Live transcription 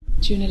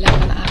June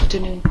 11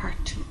 afternoon,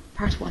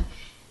 part 1.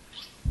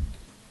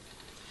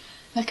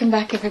 Welcome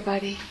back,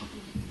 everybody.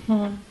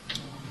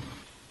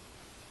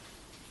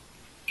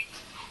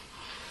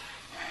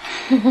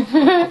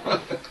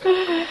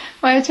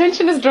 My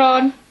attention is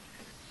drawn.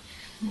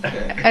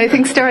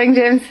 Anything stirring,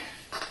 James?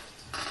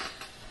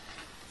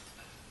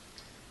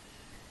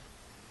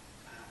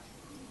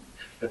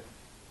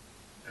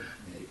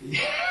 Maybe.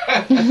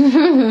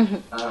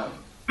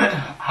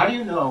 How do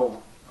you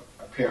know,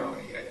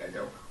 apparently, I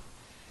don't,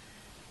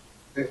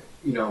 that,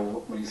 you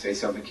know, when you say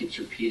something keeps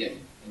repeating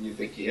and you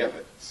think you have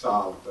it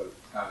solved, but,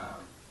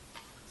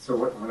 so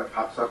when it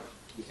pops up,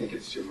 you think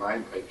it's your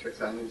mind playing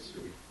tricks on you, so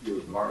you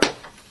ignore it.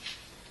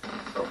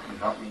 So can you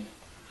help me?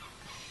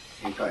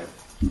 Okay.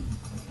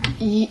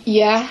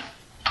 Yeah.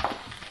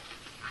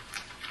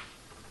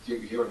 Do you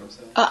hear what I'm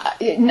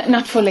saying?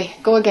 Not fully.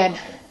 Go again.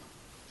 Okay.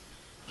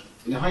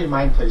 You know how your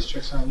mind plays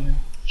tricks on you?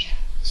 Yeah.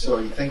 So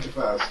you think of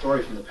a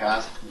story from the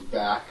past, comes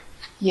back.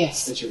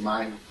 Yes. It's your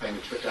mind playing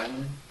a trick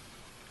on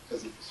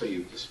you? So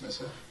you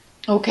dismiss it?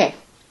 Okay.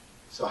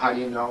 So how do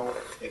you know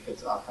if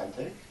it's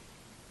authentic?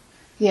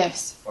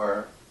 Yes.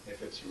 Or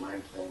if it's your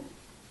mind playing?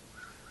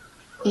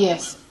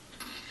 Yes.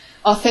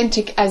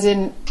 Authentic as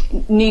in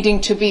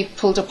needing to be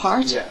pulled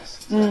apart?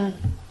 Yes. Exactly.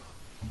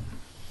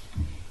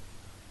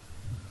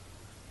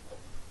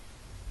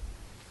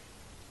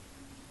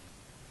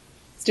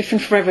 It's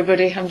different for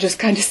everybody. I'm just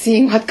kind of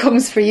seeing what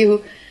comes for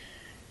you.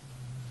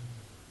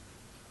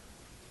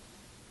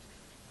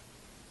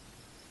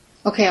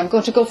 Okay, I'm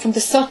going to go from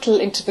the subtle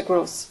into the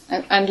gross,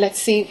 and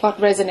let's see what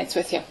resonates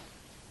with you.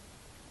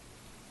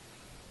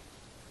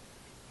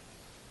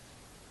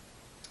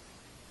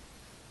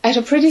 At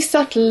a pretty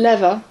subtle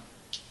level,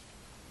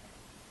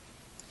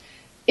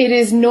 it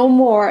is no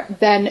more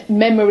than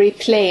memory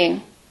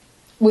playing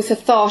with a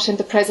thought in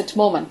the present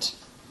moment.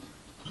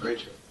 Very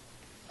true.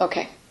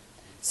 Okay.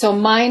 So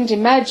mind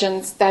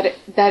imagines that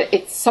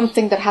it's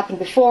something that happened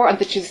before and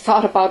that you've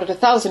thought about it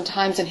 1,000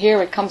 times, and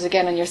here it comes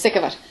again and you're sick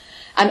of it.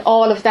 And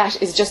all of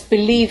that is just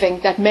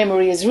believing that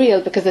memory is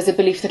real because there's a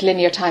belief that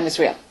linear time is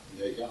real.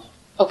 There you go.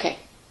 Okay.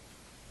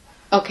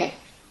 Okay.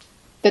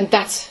 Then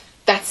that's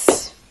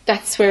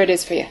where it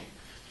is for you.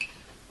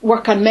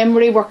 Work on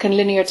memory, work on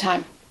linear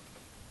time.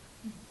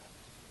 How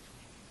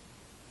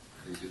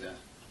do you do that?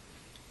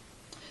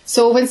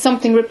 So when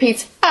something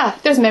repeats,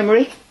 there's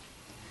memory.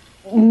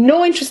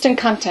 No interest in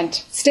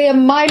content. Stay a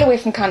mile away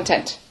from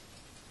content.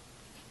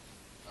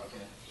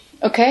 Okay.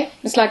 Okay?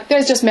 It's like,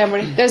 there's just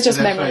memory. There's just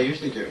That's memory. what I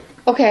usually do.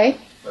 Okay.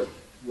 But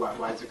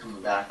why is it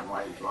coming back and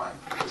why are you drawing?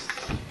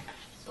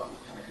 So I'm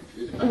kind of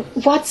confused about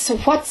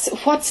this.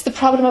 What's the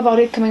problem about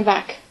it coming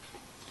back?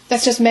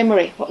 That's just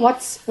memory.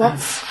 What's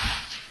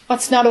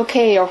not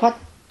okay, or what?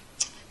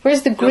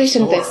 Where's the grit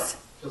in this? It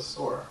feels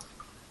sore.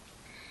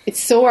 It's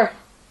sore.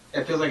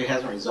 It feels like it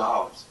hasn't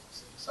resolved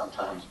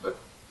sometimes, but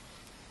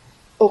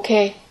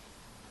Okay.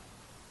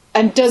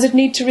 And does it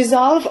need to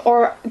resolve,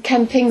 or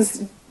can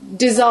things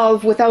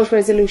dissolve without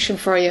resolution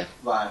for you?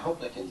 well, I hope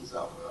that can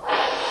dissolve it all.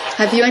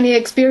 Have you any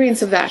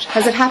experience of that?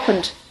 Has it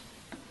happened?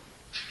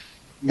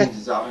 You mean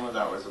dissolving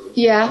without resolution?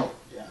 Yeah. Oh,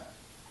 yeah.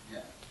 Yeah.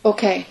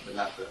 Okay. But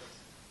not this.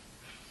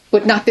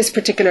 But not this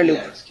particular loop.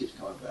 Yeah, it just keeps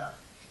coming back.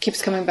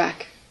 Keeps coming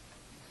back.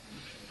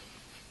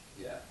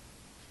 Yeah.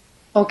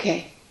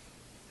 Okay.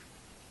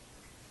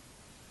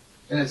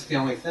 And it's the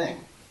only thing.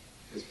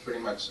 Because pretty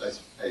much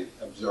I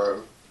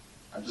observe,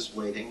 I'm just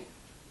waiting,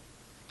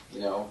 you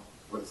know,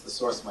 what's the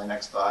source of my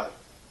next thought?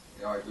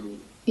 You know, I do,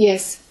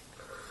 Yes.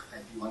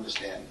 and you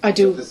understand. I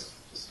do. But this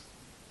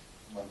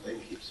one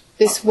thing keeps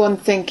This popping. one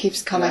thing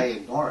keeps And I coming.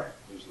 ignore it,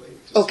 usually.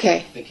 Just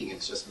Okay. Thinking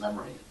it's just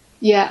memory.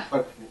 Yeah.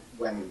 But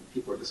when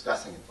people are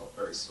discussing, it felt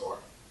very sore.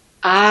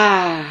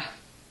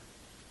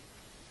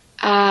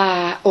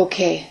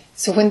 Okay.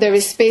 So when there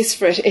is space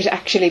for it, it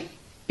actually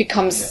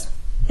becomes,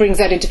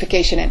 brings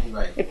identification in.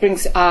 Right. It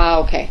brings,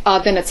 okay.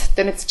 Then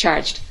it's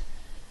charged.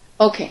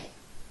 Okay.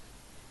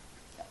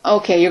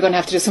 Okay, you're going to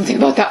have to do something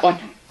about that one.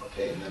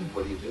 Okay, and then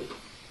what do you do?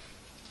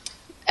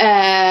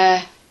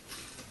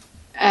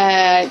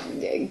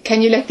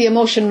 Can you let the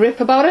emotion rip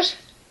about it?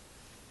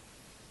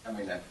 I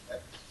mean,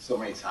 so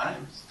many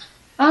times.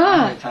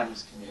 How many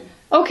times can you...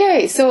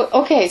 Okay,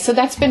 so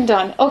that's been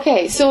done.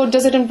 Okay, so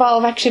does it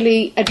involve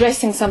actually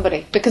addressing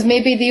somebody? Because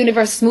maybe the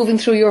universe is moving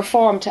through your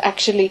form to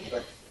actually...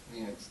 But,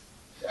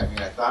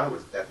 I thought it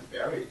was dead and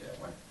buried. I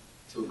went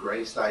to a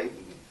grave site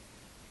and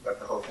let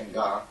the whole thing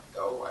go,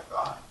 I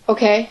thought.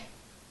 Okay.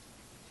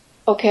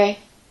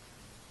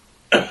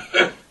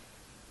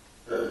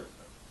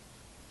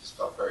 Just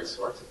felt very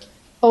sore to me.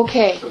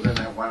 Okay. So then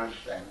I'm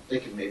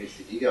thinking maybe it's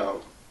the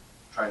ego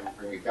trying to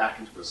bring me back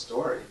into a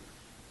story,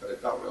 but it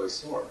felt really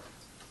sore.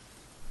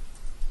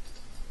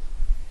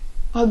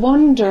 I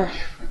wonder.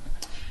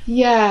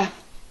 Yeah.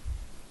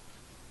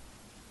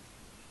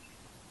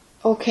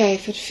 Okay,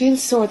 if it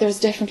feels sore, there's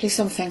definitely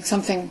something,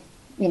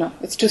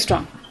 it's too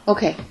strong.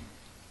 Okay.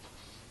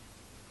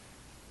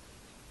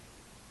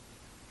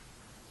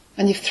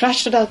 And you've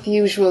thrashed it out the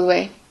usual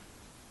way.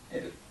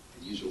 The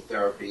usual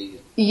therapy.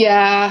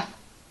 Yeah.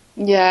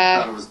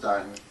 Thought it was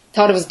done.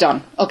 Thought it was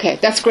done. Okay,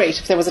 that's great.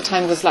 If there was a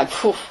time it was like,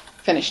 phew,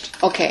 finished.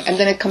 Okay, and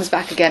then it comes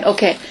back again.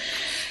 Okay.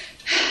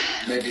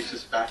 Maybe it's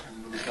just back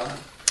and moved on.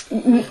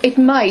 It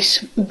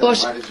might, but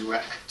Why did you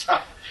act?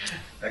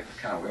 That's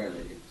kind of weird.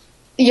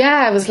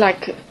 yeah, I was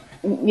like,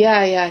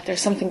 yeah,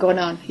 there's something going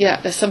on. Yeah,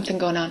 there's something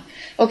going on.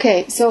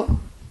 Okay, so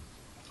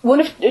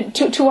one of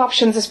two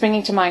options is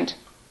springing to mind.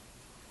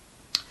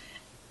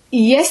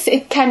 Yes,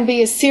 it can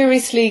be a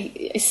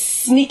seriously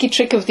sneaky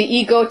trick of the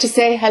ego to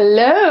say,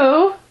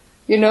 hello,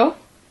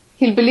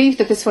 he'll believe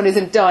that this one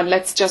isn't done.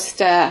 Let's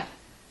just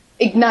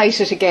ignite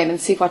it again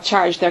and see what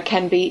charge there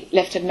can be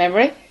left in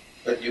memory.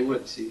 But you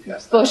would see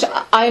past that. But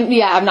right?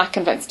 I'm not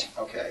convinced.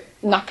 Okay.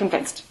 Not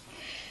convinced.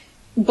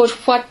 But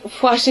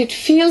what it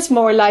feels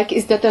more like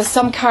is that there's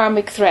some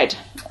karmic thread.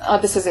 Oh,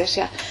 this is it,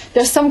 yeah.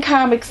 There's some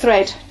karmic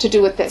thread to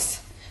do with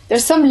this.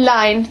 There's some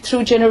line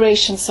through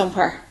generations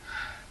somewhere.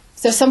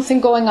 There's something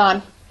going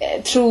on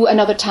through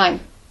another time.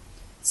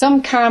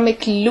 Some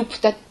karmic loop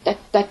that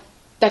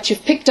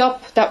you've picked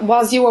up that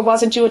was you or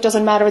wasn't you, it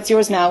doesn't matter, it's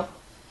yours now.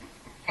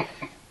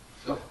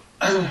 So,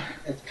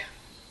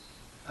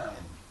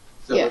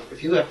 Yeah.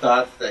 if you have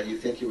thoughts that you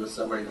think you were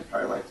somebody in a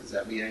prior life, does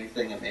that mean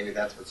anything? And maybe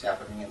that's what's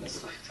happening in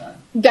this lifetime.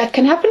 That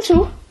can happen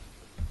too.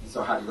 And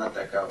so how do you let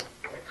that go?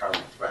 That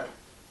karmic thread.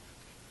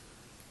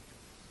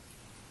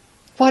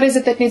 What is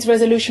it that needs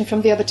resolution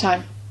from the other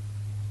time?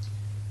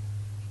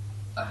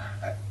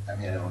 I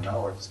don't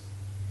know. Or just,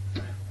 I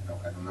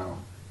don't know.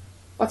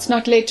 What's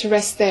not laid to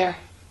rest there?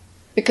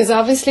 Because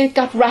obviously it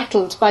got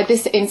rattled by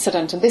this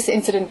incident, and this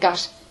incident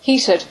got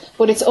heated,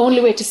 but its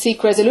only way to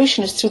seek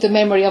resolution is through the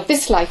memory of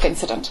this life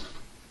incident.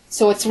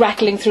 So it's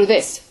rattling through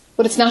this,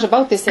 but it's not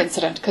about this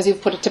incident because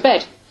you've put it to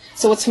bed.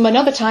 So it's from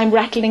another time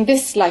rattling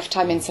this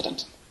lifetime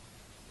incident,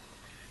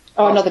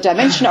 or another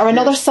dimension, or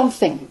another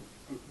something.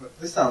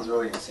 This sounds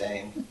really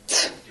insane. Do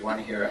you want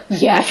to hear it?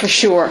 Yeah, for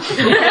sure.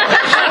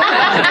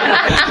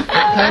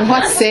 I mean,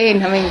 what's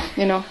sane? I mean,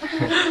 I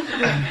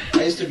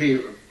used to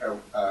be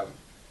a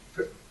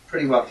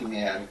pretty wealthy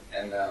man,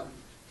 and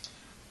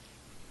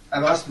I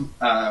lost,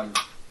 by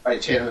a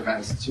chain of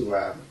events, to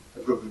a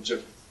group of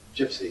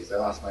gypsies. I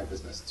lost my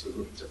business to a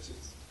group of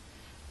gypsies.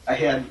 I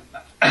had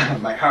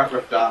my heart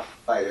ripped off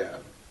by a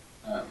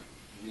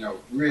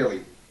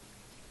really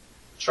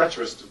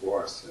treacherous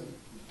divorce, and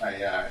my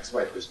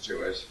ex-wife was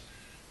Jewish.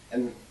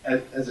 And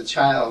as a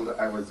child,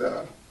 I was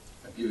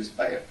abused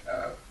by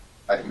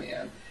a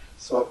man.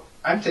 So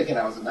I'm thinking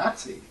I was a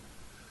Nazi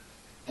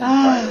in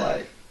my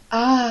life.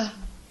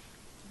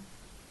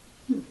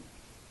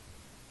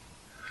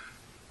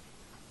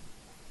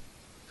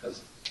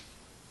 Because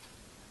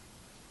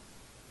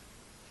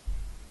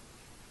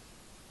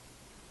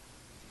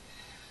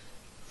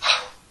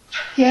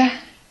yeah,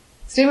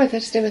 stay with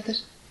it, stay with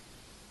it.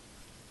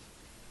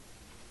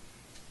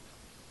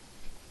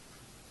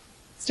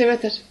 Stay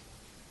with it.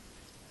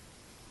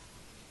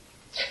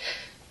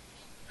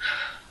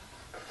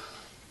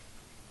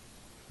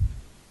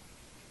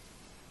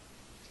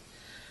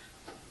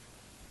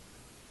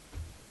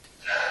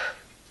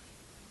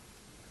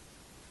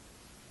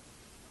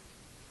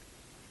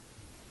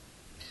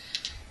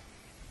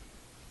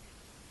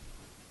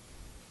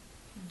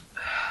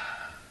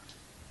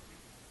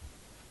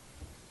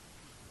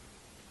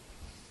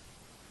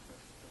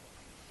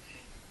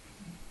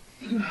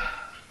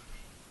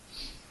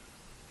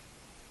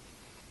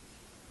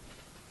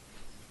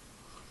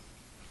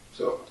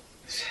 So,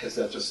 is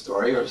that just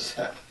story, or is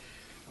that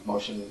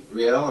emotion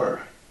real,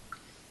 or?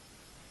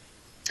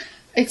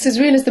 It's as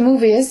real as the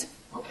movie is.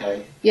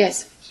 Okay.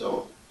 Yes.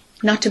 So,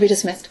 Not to be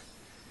dismissed.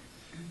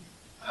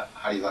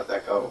 how do you let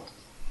that go?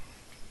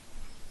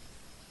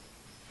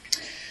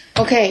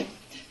 Okay.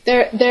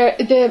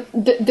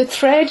 The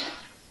thread.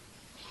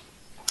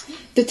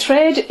 The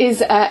thread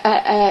is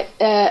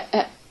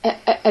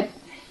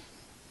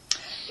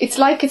it's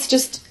like it's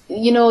just,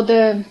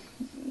 the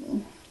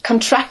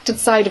contracted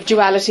side of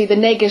duality, the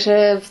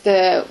negative,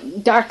 the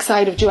dark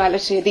side of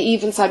duality, the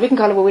evil side. We can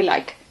call it what we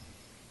like.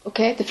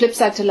 Okay? The flip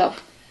side to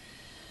love.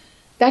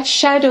 That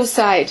shadow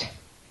side,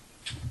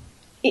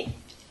 is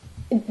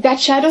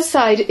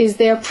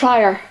there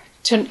prior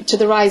to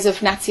the rise of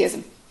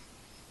Nazism.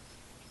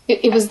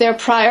 It was there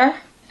prior,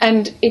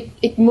 and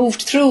it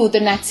moved through the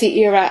Nazi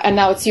era, and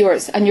now it's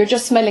yours, and you're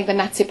just smelling the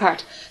Nazi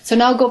part. So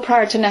now go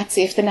prior to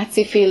Nazi if the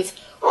Nazi feels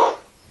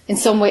in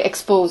some way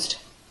exposed.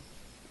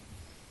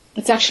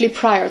 It's actually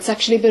prior, it's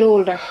actually a bit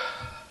older.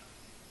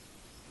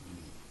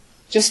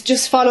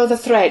 Just follow the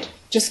thread.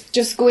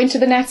 Just go into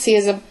the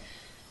Nazism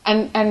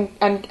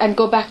and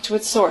go back to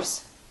its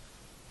source.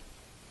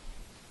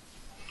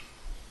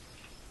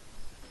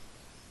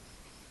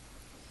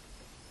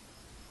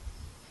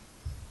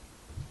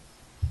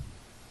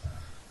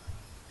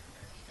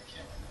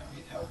 I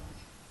need help.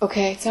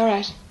 Okay, it's all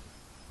right.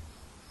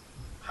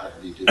 How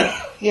do you do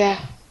that? Yeah.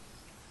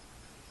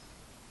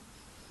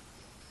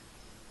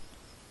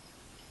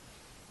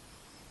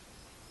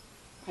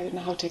 I don't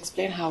know how to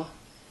explain how.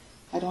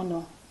 I don't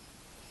know.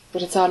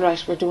 But it's all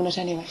right. We're doing it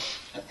anyway.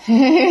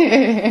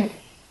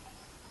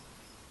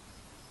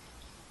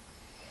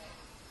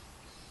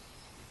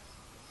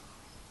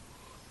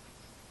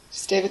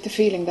 Stay with the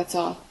feeling, that's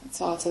all.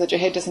 That's all, so that your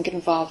head doesn't get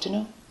involved, you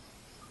know.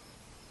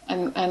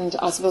 And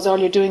I suppose all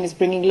you're doing is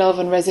bringing love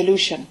and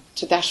resolution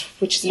to that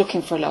which is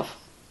looking for love.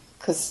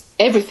 Because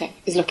everything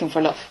is looking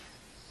for love.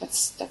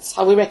 That's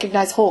how we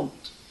recognize home.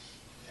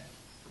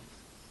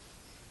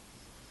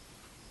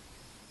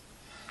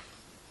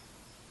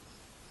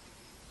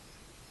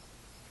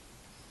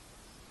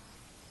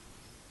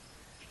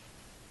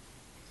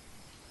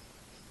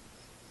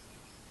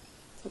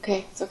 It's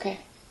okay, it's okay.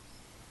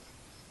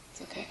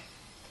 It's okay.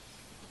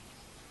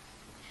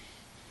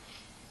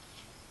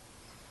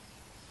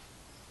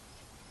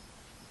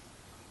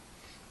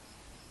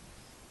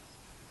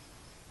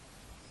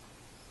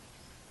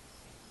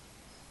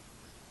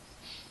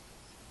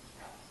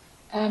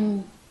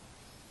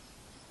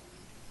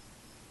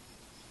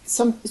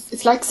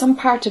 It's like some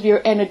part of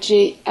your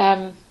energy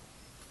kind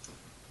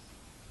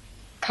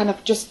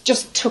of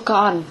just took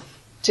on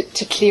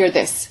to clear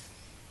this.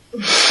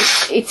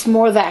 It's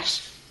more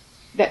that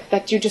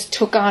you just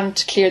took on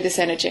to clear this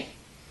energy.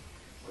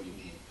 What do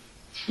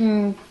you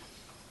mean?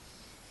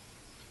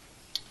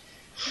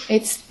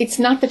 It's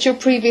not that your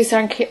previous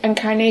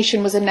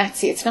incarnation was a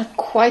Nazi. It's not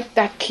quite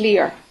that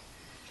clear.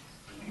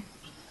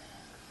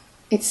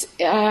 It's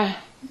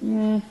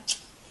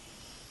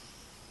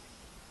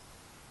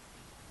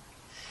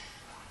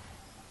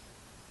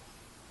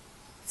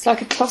it's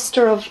like a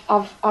cluster of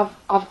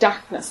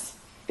darkness.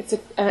 It's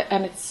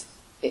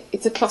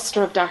a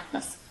cluster of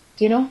darkness.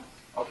 Do you know?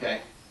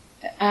 Okay.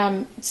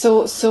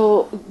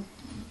 So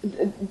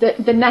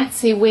the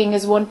Nazi wing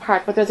is one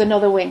part, but there's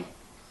another wing,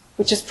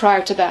 which is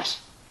prior to that,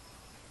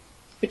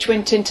 which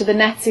went into the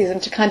Nazis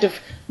and to kind of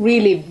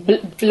really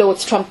blow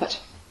its trumpet,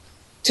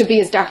 to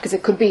be as dark as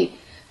it could be,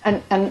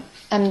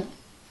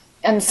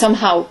 and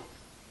somehow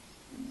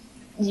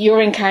your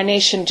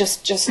incarnation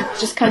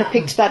just kind of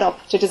picked that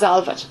up to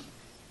dissolve it.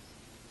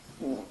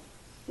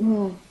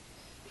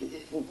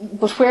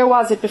 But where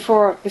was it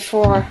before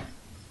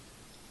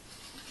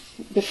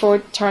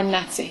it turned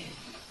Nazi?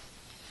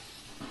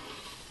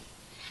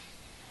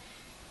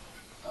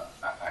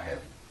 I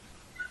have.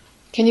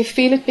 Can you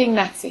feel it being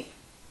Nazi?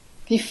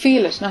 Can you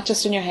feel it, not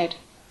just in your head?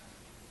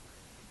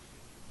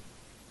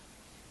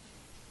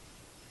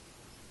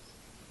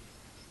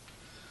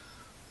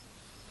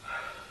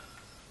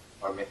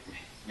 Or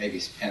maybe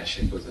Spanish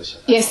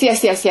Inquisition. Yes.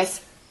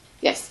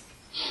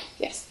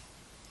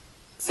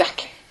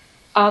 Exactly.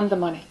 On the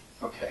money.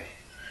 Okay.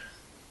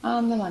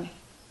 On the money.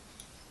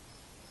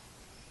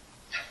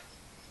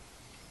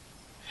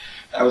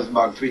 I was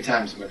mugged 3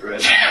 times in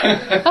Madrid.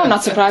 I'm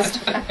not surprised.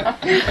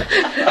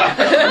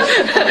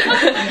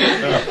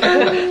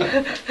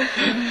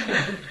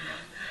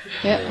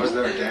 Yeah. Was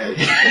there a day?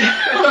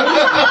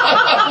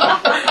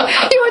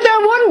 You were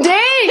there one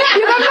day.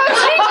 You got mugged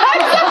 3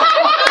 times.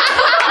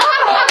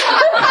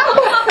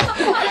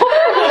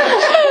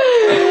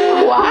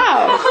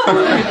 Wow.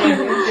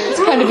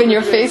 It's kind of in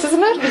your face,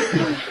 isn't it?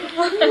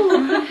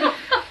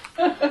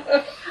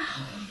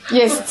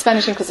 Yes, it's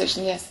Spanish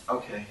Inquisition. Yes.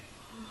 Okay.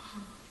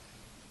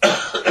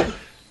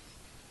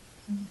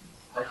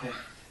 Okay.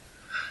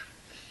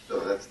 So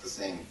that's the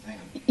same thing.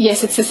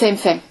 Yes, it's the same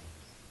thing.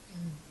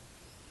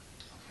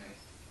 Okay.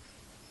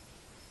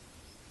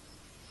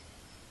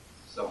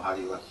 So how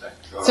do you let that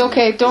go? It's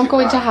okay. Don't go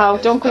into how.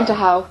 Don't go into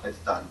how. It's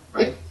done,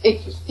 right?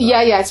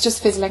 Yeah. It's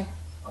just fizzling.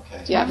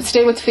 Okay. Yeah, but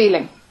stay with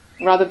feeling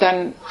rather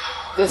than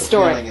the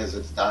story. The feeling is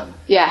it's done.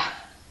 Yeah.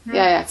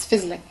 It's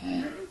fizzling.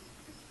 Yeah.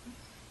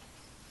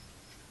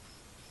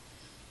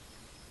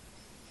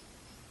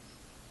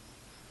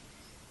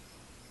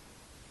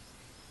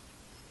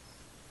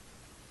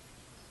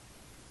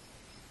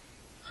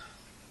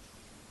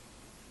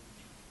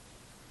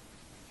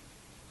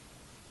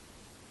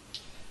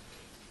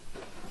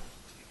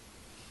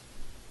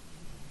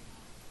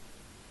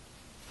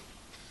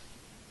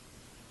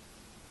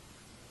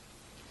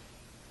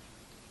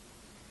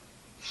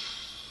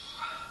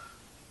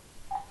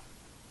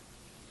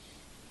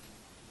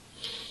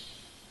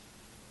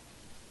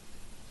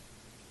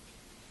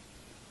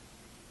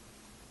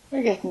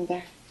 We're getting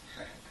there.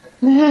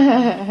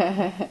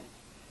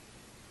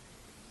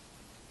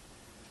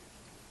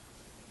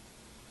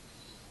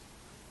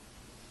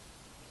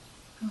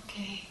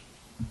 Okay.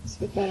 It's a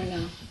bit better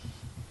now.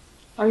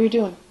 How are you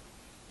doing?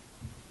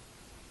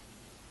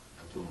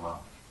 I'm doing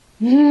well.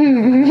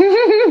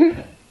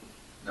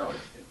 No, it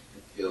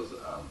feels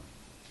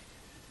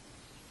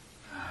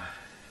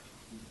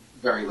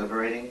very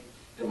liberating.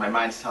 My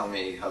mind's telling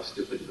me how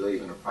stupid to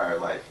believe in a prior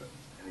life.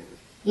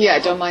 Yeah, I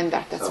don't mind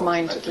that. That's so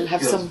mind. It'll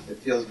have some. It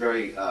feels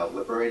very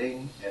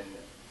liberating and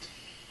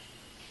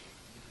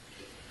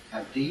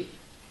empty,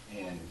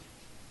 and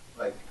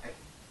like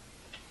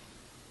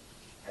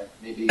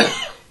maybe I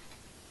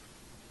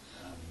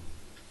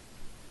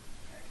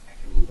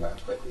can move on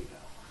quickly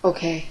now.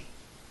 Okay.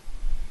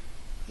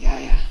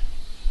 Yeah.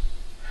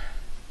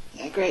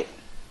 Yeah, great.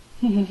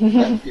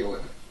 I feel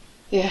it.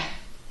 Yeah.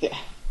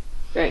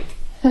 Great.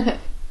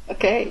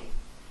 Okay.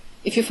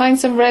 If you find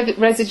some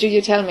residue,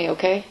 you tell me,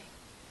 okay?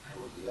 I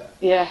will do that.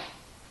 Yeah.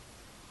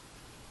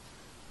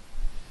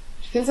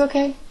 Feels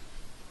okay?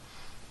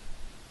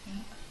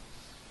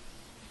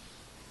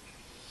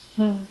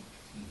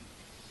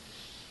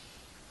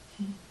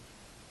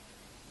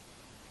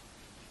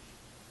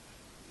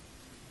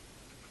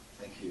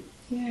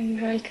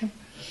 welcome.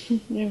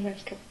 You're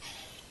welcome.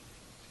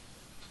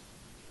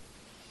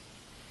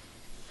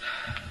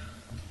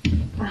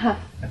 Uh-huh.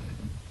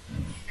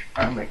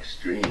 Karmic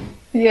stream.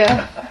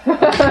 Yeah.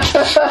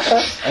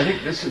 I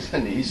think this is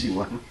an easier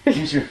one.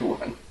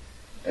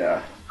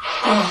 Yeah.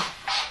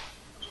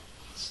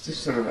 It's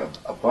just sort of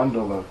a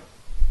bundle of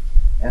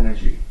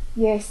energy.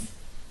 Yes.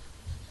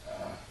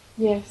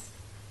 Yes.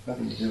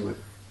 Nothing to do with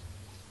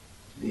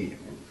me. I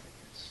mean,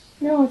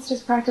 No, it's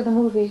just part of the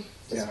movie.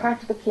 It's just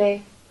part of the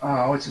play.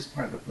 Oh, it's just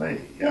part of the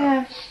play.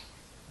 Yeah.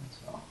 That's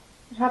all.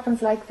 It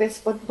happens like this,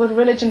 but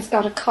religions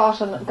got caught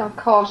in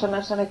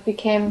it, and it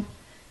became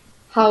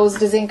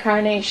housed as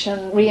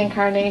incarnation,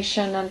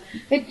 reincarnation, and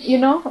there's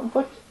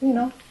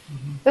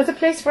a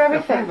place for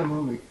everything. Part of the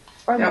movie.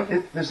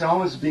 There's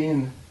always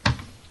been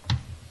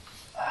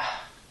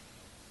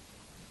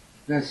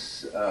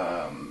this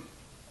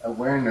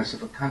awareness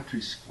of a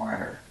country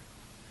squire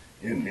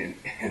in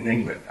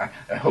England. I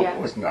hope it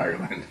wasn't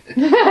Ireland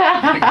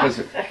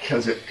because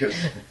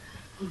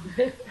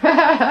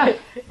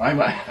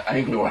I'm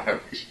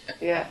Anglo-Irish.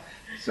 Yeah.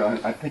 So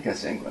I think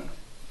that's England.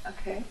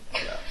 Okay.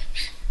 Yeah.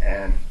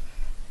 And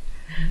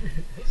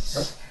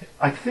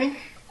I think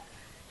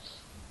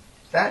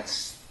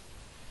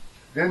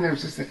then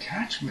there's this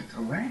attachment to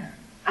land.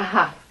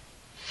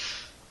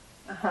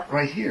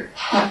 Right here.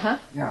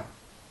 Yeah.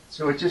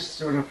 So it just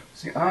sort of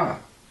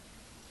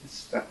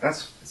it's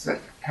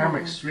that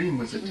karmic stream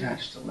was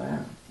attached to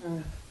land,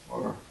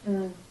 or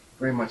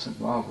very much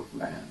involved with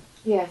land.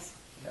 Yes.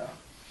 Yeah.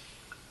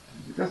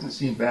 And it doesn't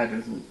seem bad.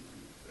 I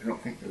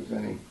don't think there's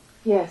any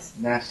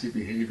nasty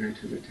behavior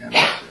to the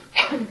tenants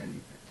or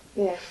anything.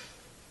 Yes.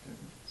 It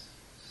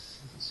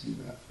doesn't seem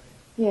that way.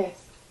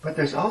 Yes. But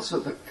there's also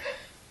the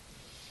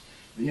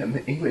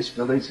English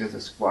village has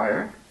a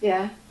squire.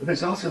 Yeah. But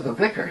there's also the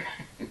vicar.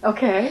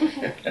 Okay.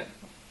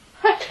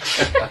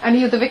 And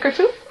you the vicar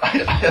too?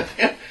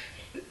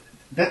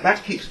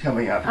 That keeps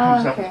coming up. It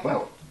comes up as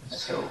well.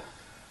 So,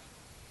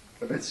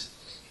 but just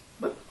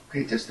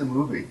the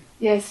movie.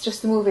 Yes,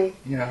 just the movie.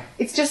 Yeah.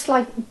 It's just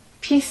like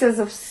pieces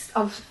of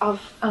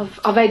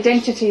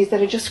identities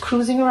that are just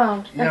cruising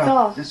around. That's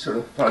all. Just sort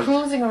of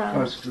cruising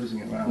around.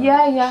 Cruising around.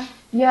 Yeah.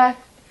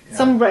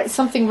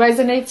 Something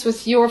resonates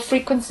with your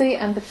frequency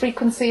and the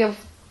frequency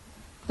of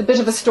the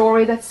bit of a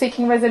story that's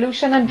seeking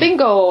resolution, and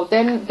bingo,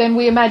 then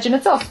we imagine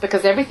it's us,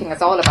 because everything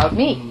is all about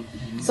me.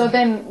 Mm-hmm. So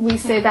then we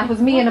say that was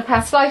me in a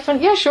past life,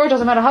 and sure, it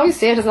doesn't matter how you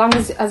say it, as long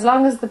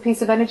as the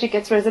piece of energy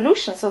gets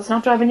resolution, so it's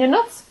not driving you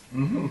nuts.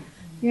 Mm-hmm.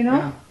 You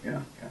know?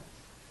 Yeah.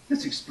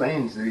 This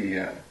explains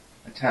the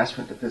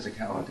attachment to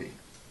physicality.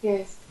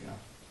 Yes. Yeah.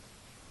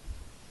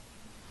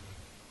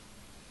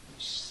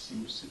 Which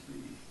seems to be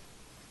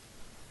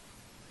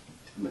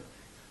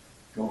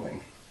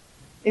going.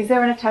 Is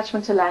there an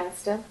attachment to land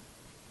still?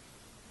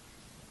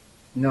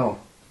 No,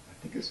 I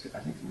think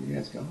maybe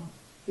it's gone.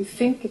 You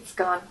think it's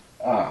gone?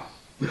 Ah.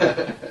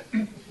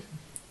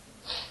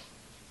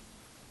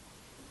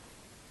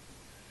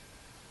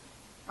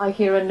 I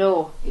hear a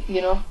no,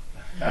 you know.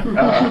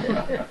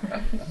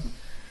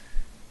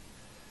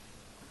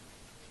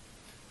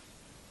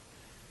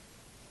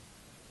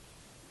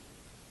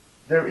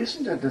 There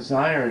isn't a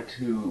desire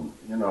to,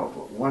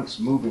 once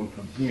moving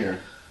from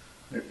here,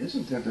 there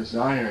isn't a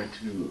desire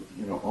to,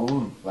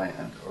 own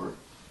land or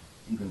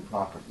even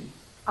property.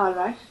 All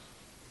right.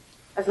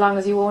 As long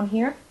as you own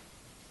here?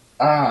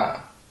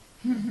 Ah.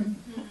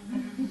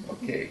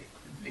 Okay.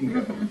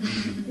 Bingo.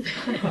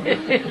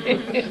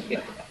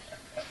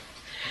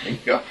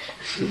 Bingo.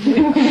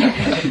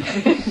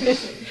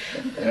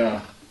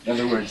 Yeah. In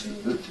other words,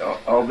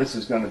 all this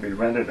is going to be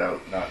rented out,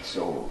 not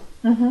sold.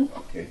 Mm-hmm.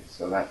 Okay,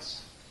 so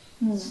that's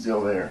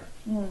still there.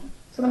 Mm.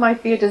 So there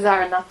might be a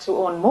desire not to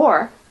own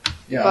more.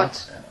 Yeah.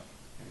 But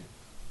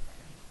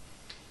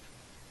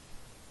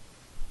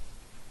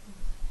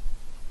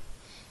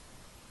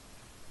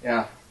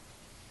yeah.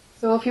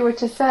 So if you were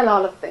to sell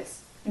all of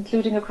this,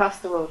 including across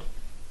the road,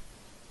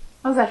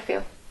 how does that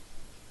feel?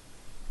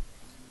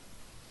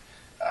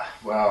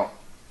 Well,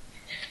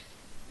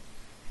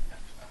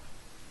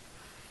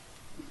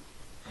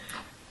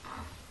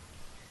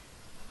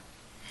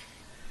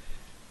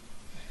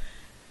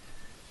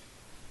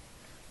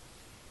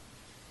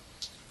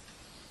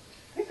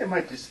 I think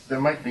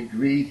there might be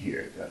greed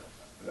here,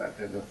 that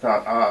there's a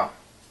thought,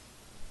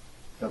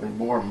 there'll be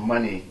more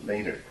money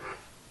later.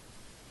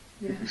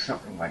 Could be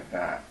something like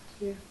that.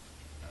 Yeah.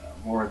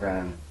 More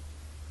than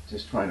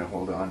just trying to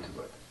hold on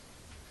to it.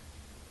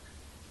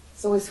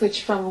 So we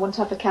switch from one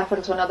type of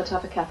capital to another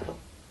type of capital.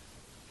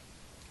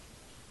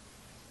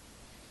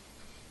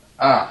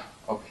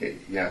 Okay,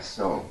 yeah,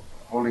 so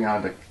holding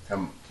on to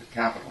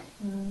capital.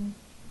 Mm.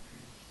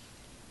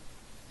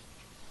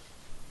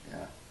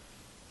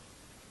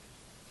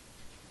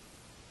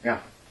 Yeah.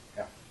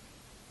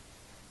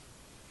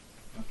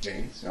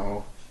 Okay,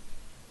 so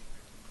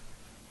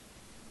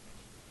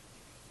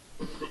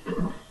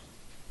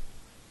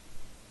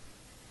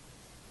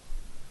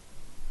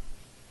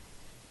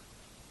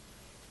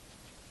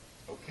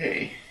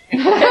okay.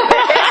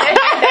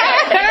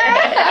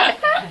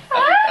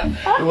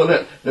 Well,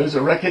 There's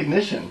a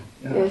recognition.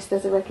 Yeah. Yes,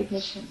 there's a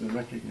recognition. There's a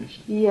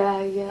recognition.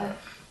 Yeah, yeah.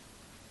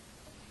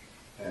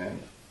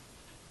 And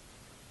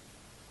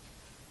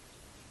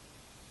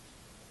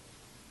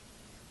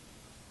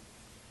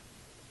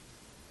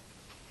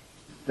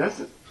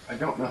I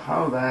don't know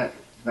how that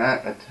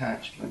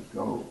attachment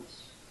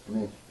goes. I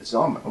mean, it's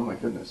all, oh my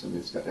goodness, I mean,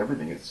 it's got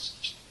everything.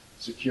 It's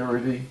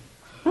security,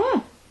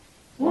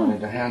 wanting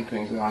to hand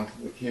things on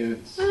to the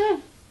kids.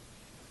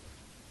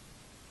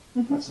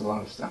 That's a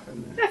lot of stuff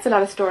in there. That's a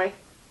lot of story.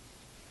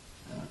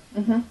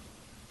 Yeah.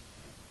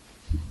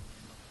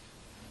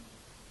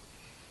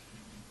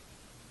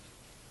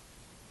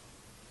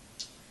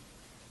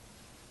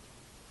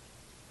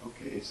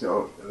 Okay,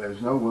 so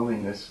there's no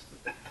willingness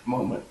at the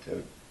moment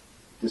to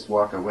just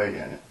walk away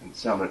and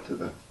sell it to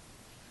the...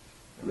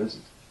 There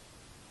isn't.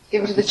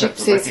 Give it to the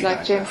gypsies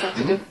like James had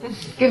to do.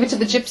 Give it to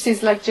the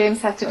gypsies like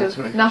James had to do.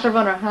 Right. Not a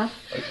runner, huh?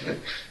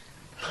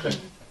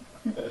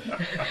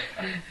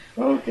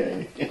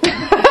 Okay.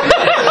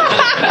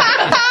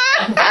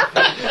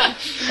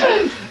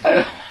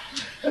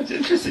 That's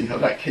interesting how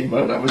that came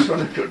out. I was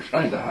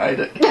trying to hide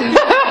it.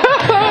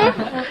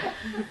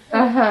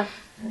 Uh-huh.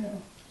 Yeah.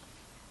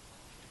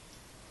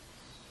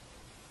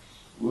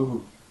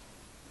 Woo.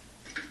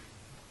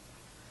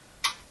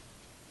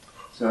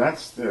 So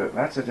that's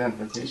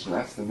identification.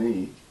 That's the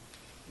me,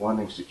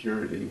 wanting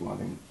security,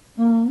 wanting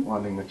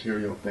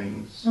material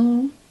things,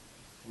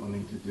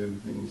 wanting to do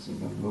things in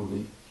the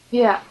movie.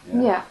 Yeah.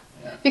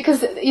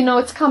 Because,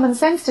 it's common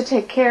sense to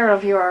take care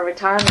of your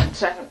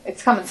retirement, and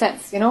it's common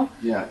sense,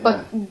 Yeah.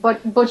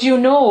 But you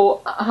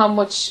know how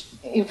much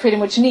you pretty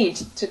much need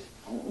to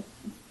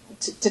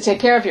take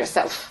care of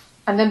yourself,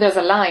 and then there's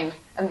a line,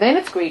 and then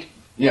it's greed.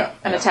 Yeah.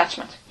 And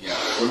attachment. Yeah.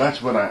 Well,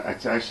 that's what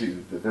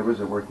there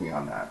was a working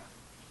on that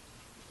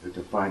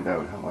to find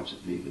out how much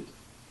it needed.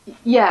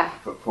 Yeah.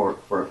 For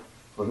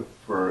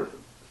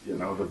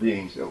the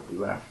beings that will be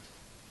left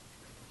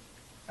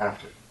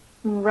after.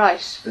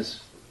 Right. This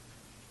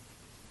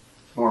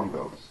form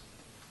goes.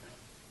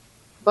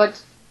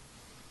 But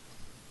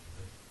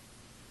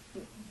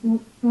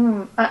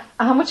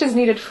how much is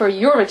needed for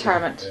your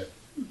retirement?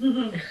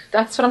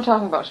 That's what I'm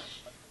talking about.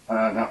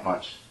 Not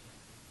much.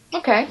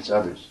 Okay. It's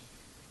others.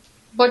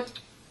 But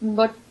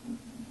why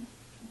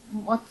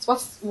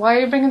are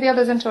you bringing the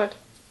others into it?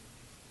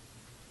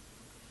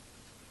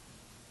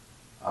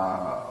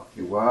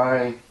 Okay,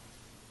 why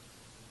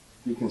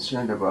be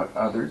concerned about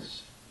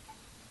others?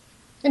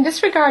 In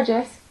this regard,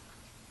 yes.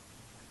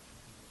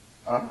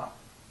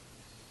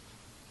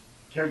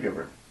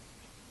 Caregiver.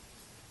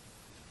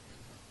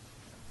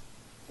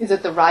 Is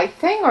it the right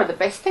thing, or the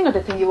best thing, or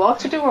the thing you ought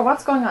to do, or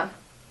what's going on?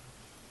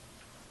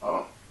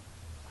 Oh.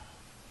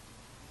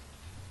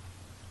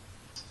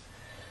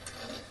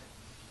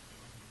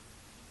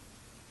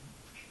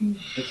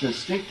 It's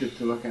instinctive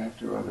to look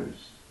after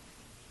others.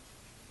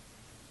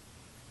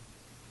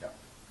 Yeah.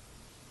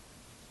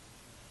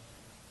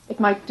 It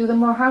might do them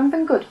more harm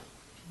than good.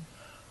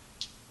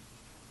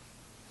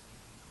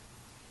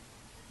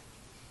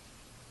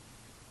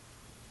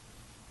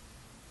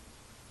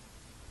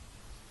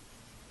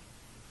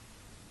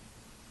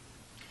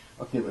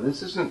 Okay, but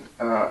this isn't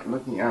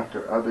looking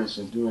after others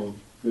and doing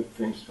good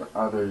things for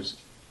others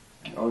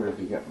in order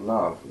to get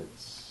love.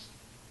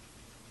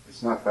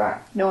 It's not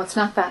that. No, it's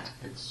not that.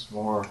 It's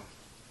more,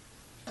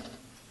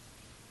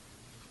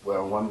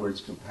 well, one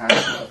word's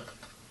compassion.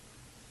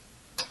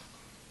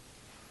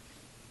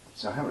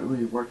 So I haven't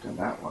really worked on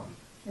that one.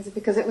 Is it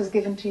because it was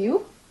given to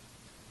you?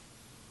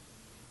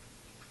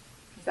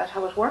 Is that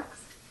how it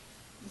works?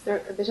 Is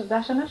there a bit of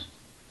that in it?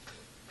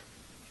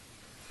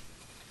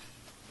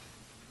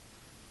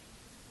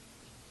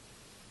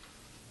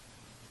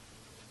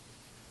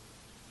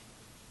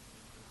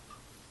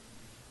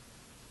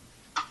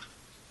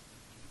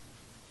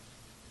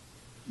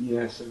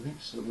 Yes, I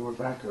think so. We're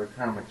back to the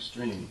karmic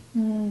stream,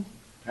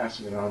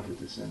 passing it on to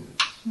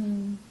descendants.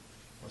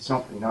 Or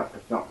something,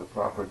 if not the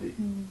property.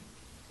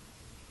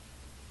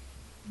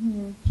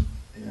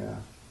 Yeah.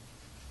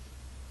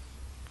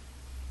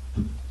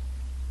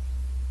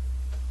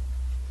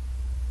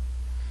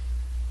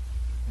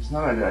 It's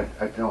not that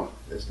I don't,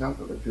 it's not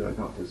that I feel I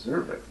don't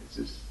deserve it. It's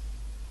just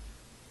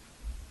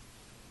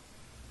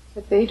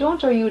That they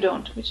don't, or you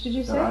don't? Which did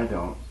you say? that I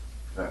don't.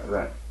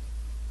 That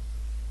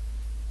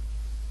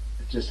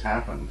it just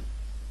happened.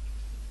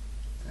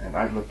 And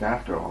I've looked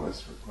after all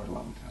this for quite a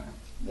long time.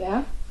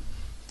 Yeah.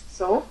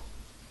 So?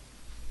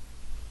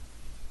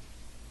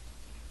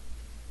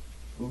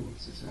 Ooh,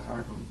 this is a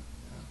hard one.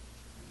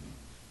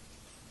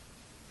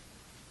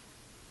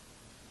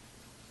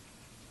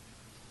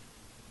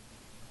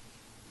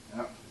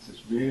 Yeah, this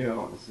is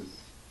real.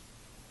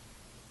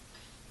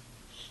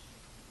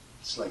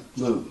 It's like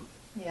glue.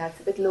 Yeah, it's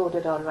a bit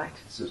loaded, all right.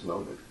 This is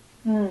loaded.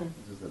 Mm.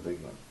 This is the big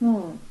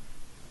one.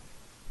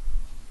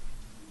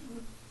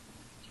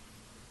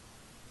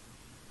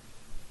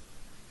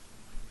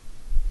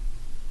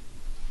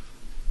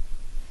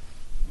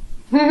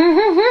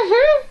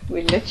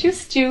 We'll let you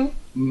stew.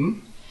 Hmm?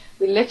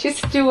 We'll let you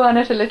stew on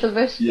it a little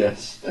bit.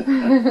 Yes.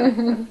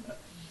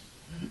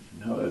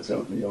 No, it's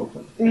out in the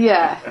open.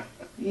 Yeah.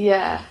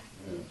 Yeah.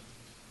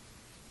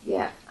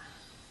 Yeah.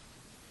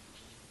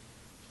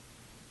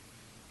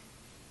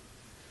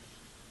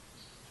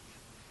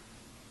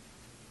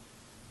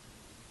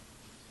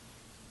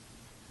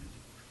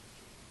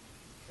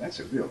 That's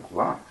a real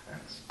block.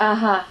 That's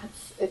Uh-huh.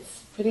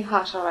 It's pretty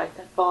hot, all right,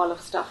 that ball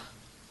of stuff.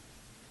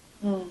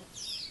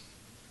 There's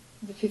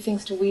a few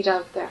things to weed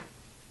out there.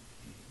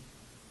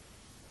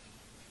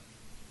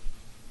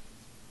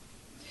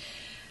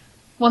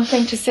 One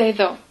thing to say,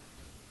 though,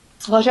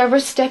 whatever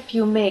step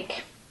you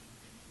make,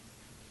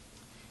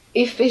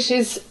 if it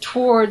is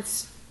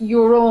towards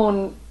your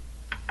own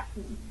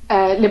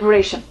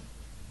liberation,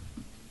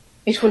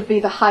 it will be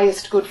the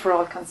highest good for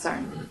all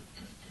concerned.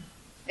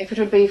 If it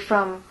will be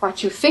from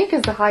what you think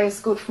is the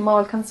highest good from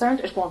all concerned,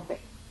 it won't be.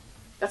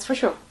 That's for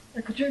sure.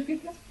 Could you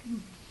repeat that?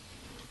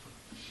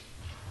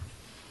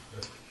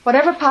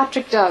 Whatever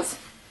Patrick does,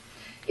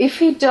 if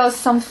he does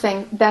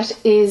something that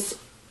is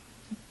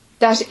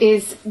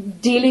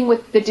dealing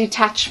with the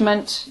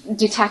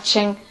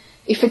detaching,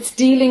 if it's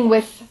dealing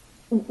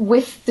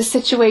with the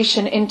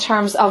situation in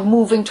terms of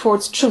moving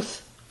towards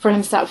truth for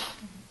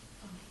himself,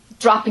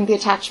 dropping the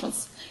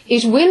attachments,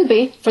 it will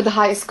be for the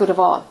highest good of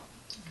all.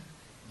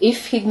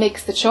 If he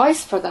makes the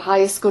choice for the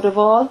highest good of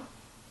all,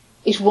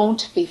 it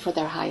won't be for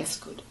their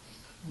highest good.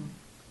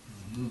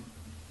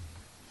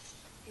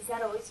 Is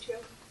that always true?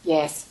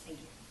 Yes. Thank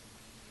you.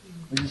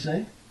 what did you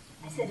say?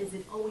 I said, is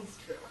it always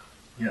true?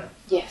 Yeah.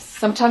 Yes.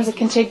 Sometimes it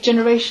can take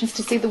generations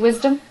to see the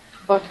wisdom,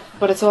 but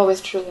it's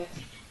always true. Yes.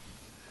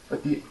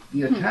 But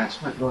the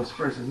attachment goes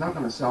first. It's not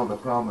going to solve the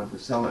problem to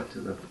sell it to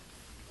the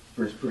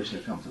first person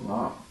that comes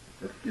along.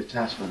 The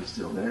attachment is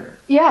still there.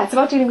 Yeah, it's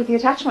about dealing with the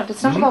attachment.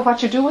 It's not about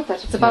what you do with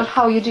it. It's about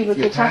how you deal with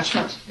the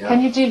attachment. Yeah.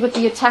 Can you deal with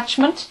the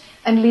attachment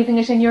and leaving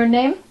it in your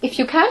name? If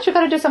you can't, you've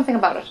got to do something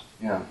about it.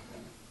 Yeah.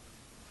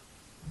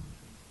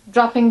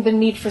 Dropping the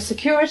need for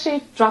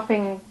security,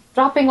 dropping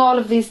all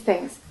of these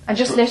things, and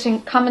just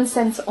letting common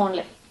sense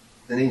only.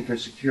 The need for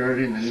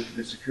security and the need for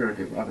the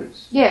security of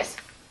others. Yes.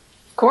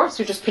 Of course,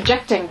 you're just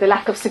projecting the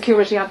lack of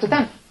security onto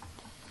them.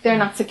 They're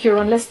not secure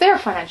unless they're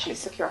financially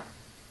secure.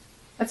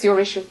 That's your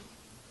issue.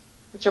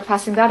 But you're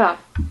passing that on.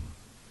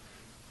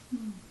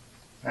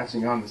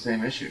 Passing on the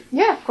same issue.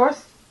 Yeah, of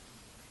course.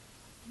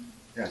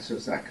 Yeah, so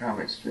it's that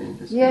karmic stream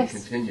that's Yes.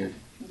 being continued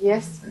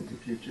Yes. into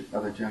future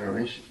other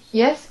generations.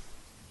 Yes.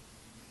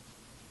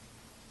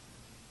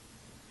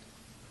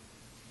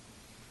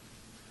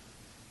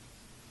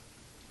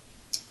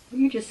 What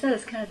you just said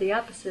is kind of the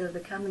opposite of the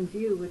common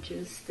view, which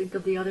is think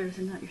of the others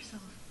and not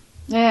yourself.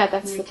 Yeah,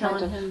 that's And the you're kind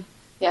telling of... him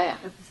Yeah.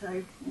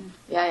 emphasize.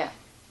 Yeah, Yeah.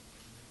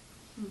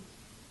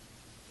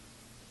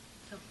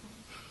 it's helpful.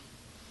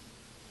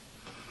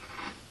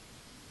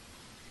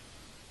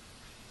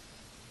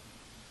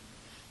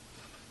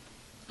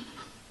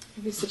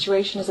 Every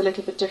situation is a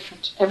little bit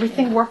different.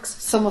 Everything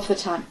works some of the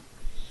time.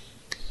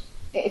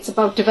 It's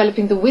about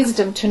developing the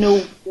wisdom to know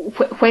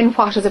when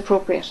what is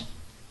appropriate.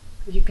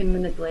 Because you can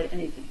manipulate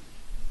anything.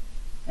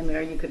 I mean,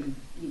 or you can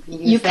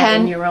use that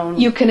in your own.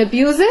 You can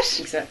abuse it,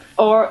 Exactly.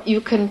 or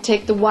you can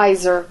take the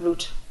wiser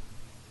route.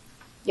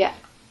 Yeah.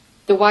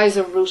 The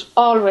wiser route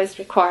always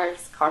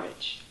requires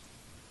courage.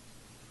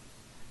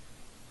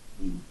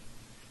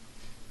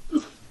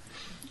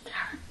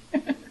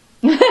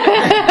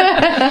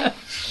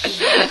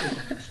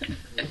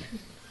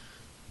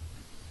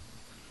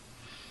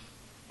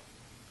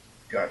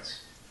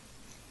 Guts.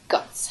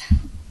 Guts.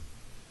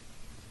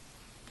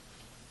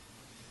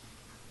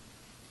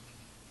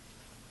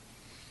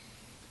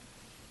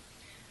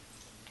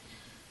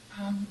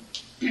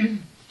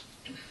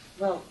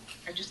 Well,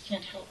 I just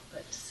can't help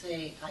but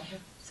say I have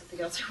something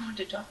else I want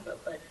to talk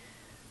about, but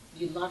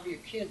you love your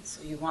kids,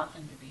 so you want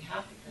them to be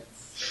happy.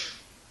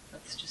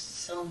 That's just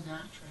so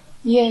natural.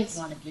 Yes.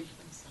 You want to give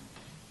them something.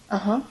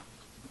 Uh-huh.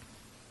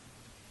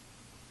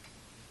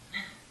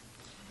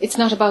 It's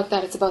not about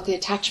that, it's about the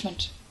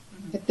attachment,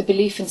 the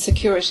belief in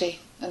security.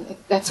 And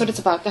that's what it's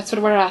about, that's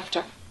what we're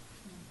after.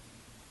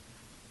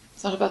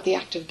 It's not about the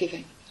act of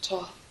giving at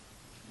all.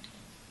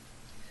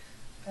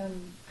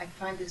 I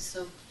find this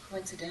so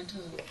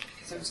coincidental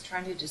because I was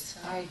trying to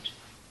decide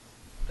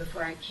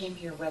before I came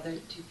here whether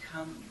to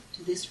come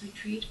to this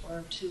retreat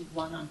or to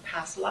one on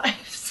past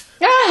lives.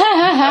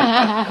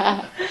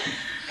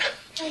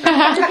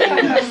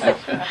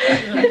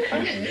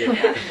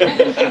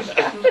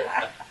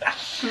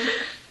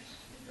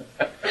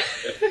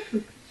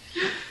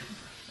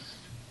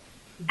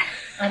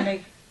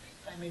 I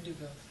may do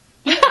both.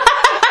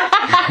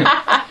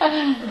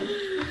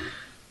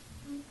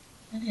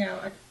 Anyhow,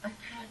 I've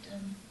had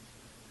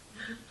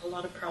a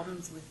lot of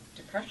problems with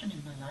depression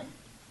in my life,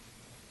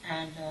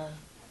 and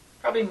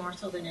probably more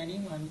so than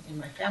anyone in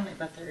my family,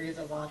 but there is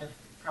a lot of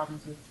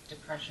problems with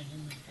depression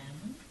in my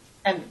family.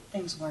 And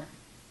things weren't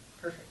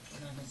perfect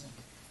when I was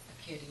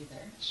a kid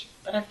either.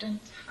 But I've done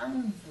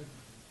tons of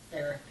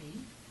therapy,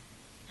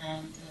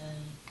 and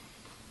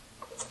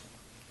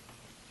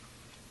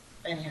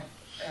anyhow,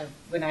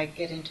 when I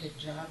get into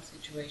job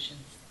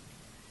situations,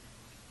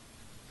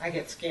 I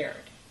get scared.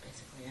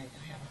 basically. I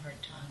have a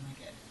hard time.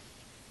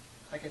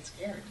 I get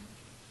scared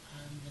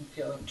and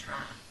feel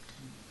trapped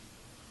and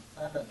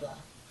blah, blah,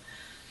 blah.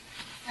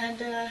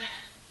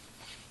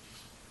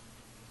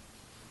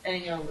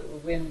 And you know,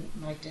 when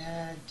my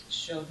dad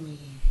showed me,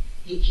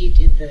 he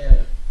did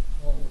the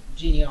whole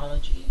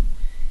genealogy, and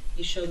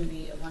he showed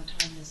me at one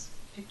time this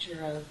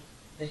picture of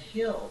the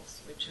Hills,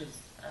 which was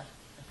a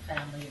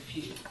family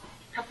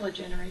a couple of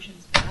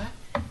generations back.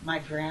 My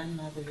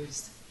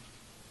grandmother's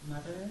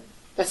mother.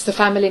 That's the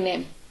family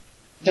name.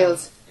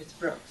 Hills. No, it's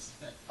Brooks.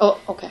 Oh,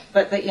 okay.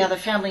 But yeah, the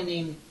family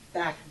name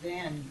back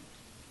then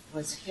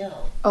was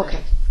Hill.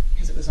 Okay.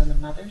 Because it was on the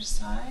mother's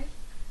side.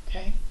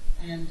 Okay.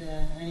 And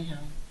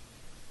anyhow,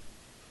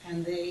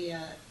 and they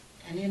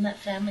and in that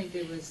family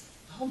there was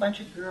a whole bunch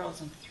of girls,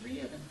 and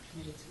 3 of them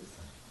committed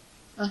suicide.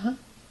 Uh-huh.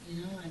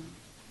 You know, and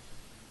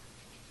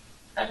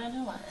I don't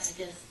know. I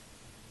guess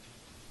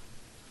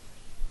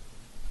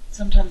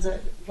sometimes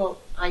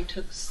I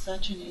took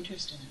such an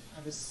interest in it.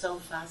 I was so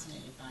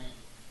fascinated by it,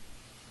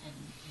 and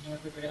you know,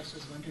 everybody else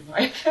was wondering why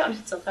I found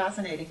it so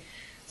fascinating.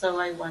 So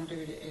I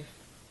wondered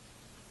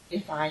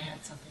if I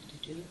had something to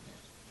do with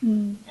it.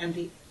 Mm. And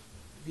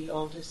the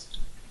oldest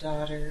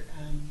daughter,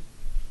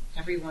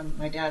 everyone,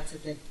 my dad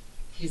said that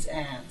his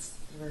aunts,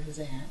 they were his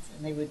aunts,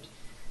 and they would,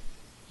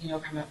 you know,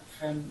 come up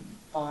from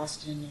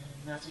Boston or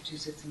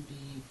Massachusetts and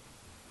be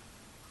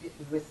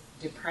with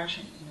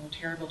depression, you know,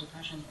 terrible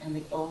depression, and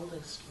the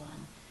oldest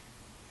one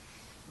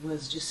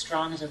was just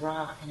strong as a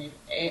rock and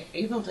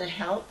able to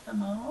help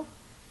them all.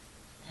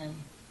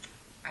 And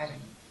I don't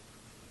know.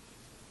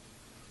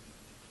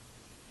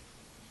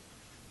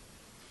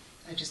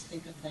 I just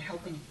think of the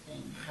helping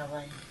thing, how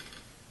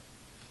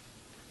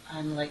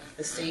I'm like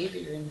the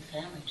savior in the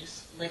family,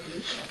 just like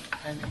Lucia.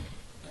 I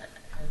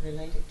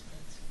related to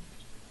that so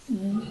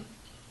much. Mm-hmm.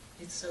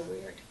 It's so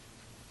weird.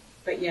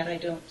 But yet I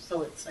don't,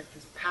 so it's like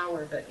this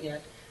power, but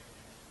yet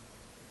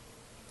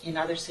in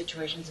other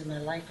situations in my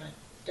life I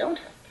don't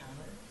have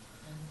power.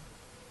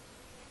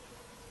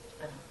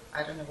 And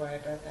I don't know why I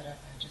brought that up.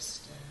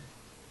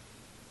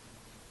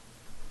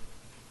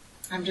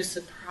 I'm just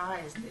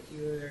surprised that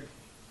you're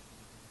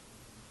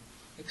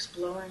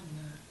exploring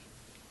that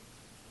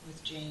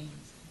with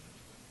James.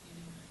 You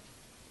know,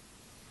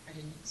 I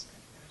didn't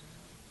expect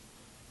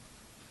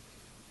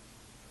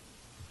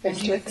that at all.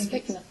 Best to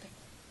expect nothing.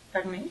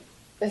 Pardon me?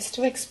 Best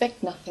to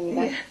expect nothing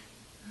then. Yeah.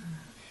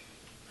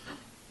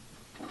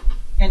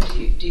 And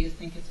do you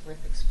think it's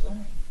worth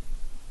exploring?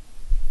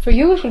 For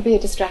you it will be a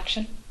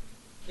distraction.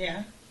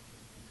 Yeah.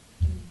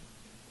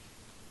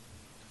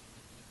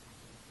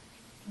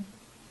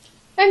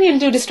 And you'll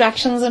do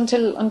distractions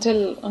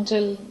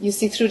until you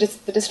see through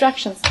the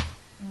distractions.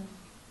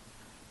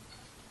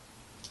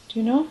 Do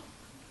you know?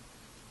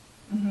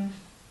 Mm-hmm.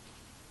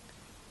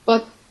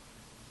 But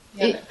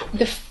Yeah,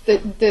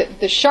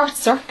 the short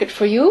circuit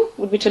for you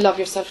would be to love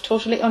yourself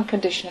totally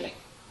unconditionally.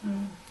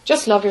 Mm.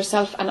 Just love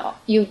yourself, and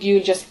you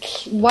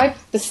just wipe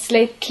the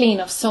slate clean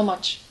of so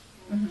much.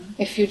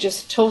 Mm-hmm. If you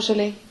just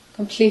totally,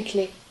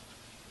 completely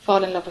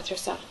fall in love with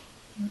yourself.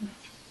 Mm-hmm.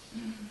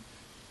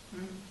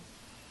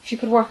 If you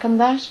could work on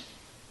that,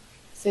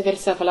 save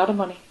yourself a lot of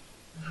money.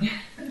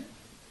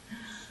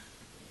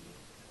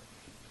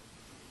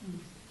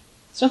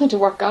 It's nothing to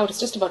work out, it's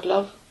just about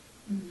love.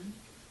 Mm-hmm.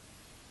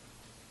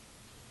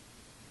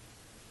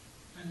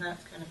 And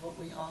that's kind of what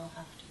we all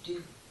have to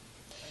do.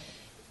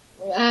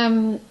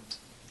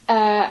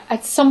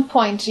 At some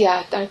point,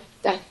 yeah,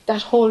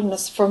 that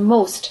wholeness for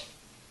most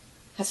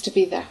has to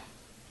be there.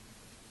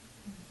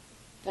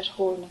 That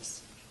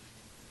wholeness.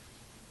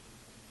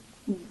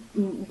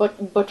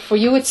 But for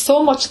you, it's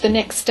so much the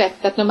next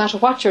step that no matter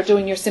what you're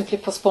doing, you're simply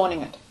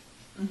postponing it.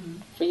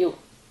 Mm-hmm. For you.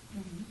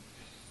 Mm-hmm.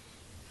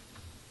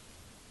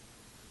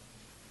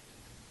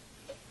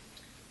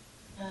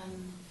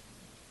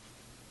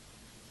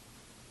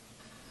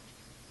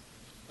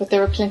 But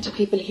there are plenty of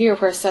people here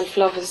where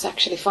self-love is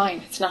actually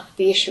fine. It's not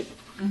the issue.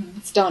 Mm-hmm.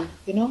 It's done,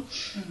 you know?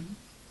 Mm-hmm.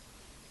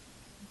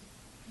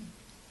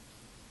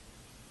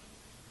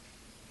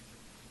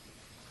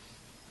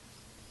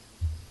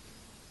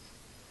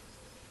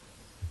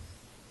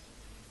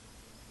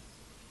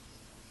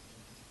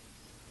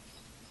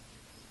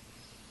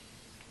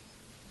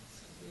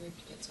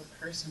 It's so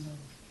personal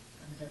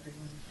with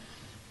everyone.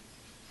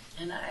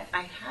 And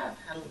I have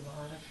had a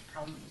lot of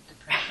problems with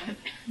depression.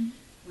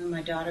 When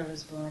my daughter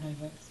was born, I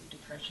went through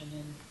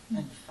depression,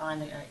 and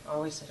finally, I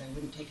always said I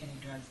wouldn't take any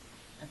drugs.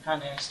 And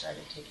finally, I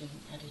started taking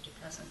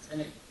antidepressants,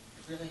 and it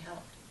really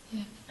helped.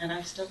 Yeah. And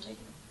I still take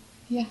them.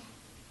 Yeah.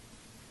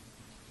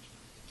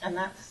 And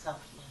that's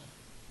self-love,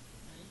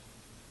 right?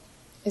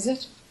 Is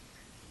it?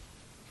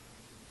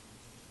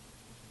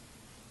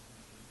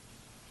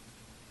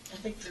 I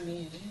think for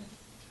me it is.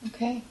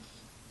 Okay.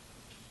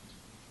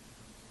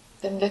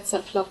 Then let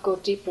self-love go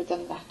deeper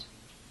than that.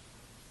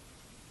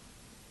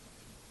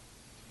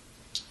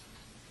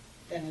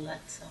 Then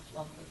let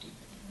self-love go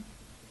deeper than that.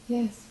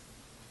 Yes.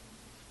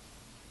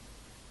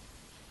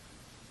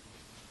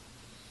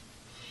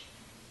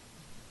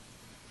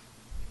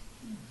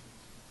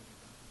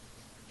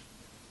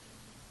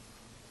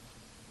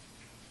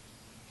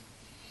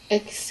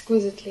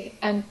 exquisitely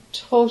and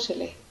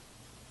totally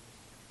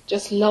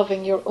just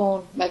loving your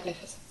own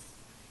magnificence.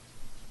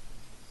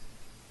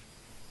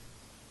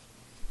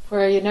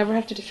 Where you never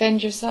have to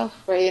defend yourself,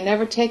 where you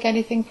never take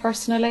anything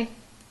personally,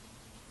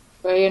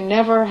 where you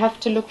never have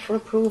to look for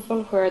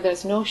approval, where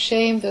there's no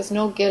shame, there's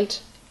no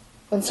guilt.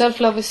 When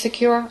self-love is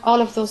secure,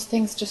 all of those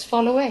things just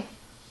fall away.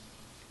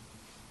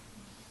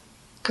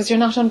 Because you're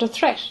not under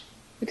threat.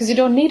 Because you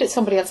don't need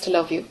somebody else to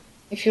love you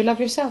if you love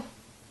yourself.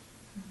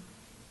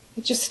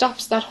 It just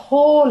stops that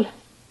whole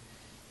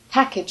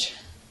package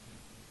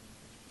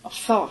of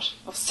thought,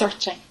 of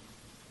searching,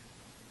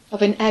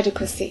 of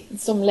inadequacy in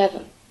some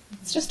level.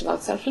 It's just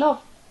about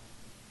self-love.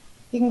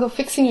 You can go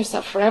fixing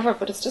yourself forever,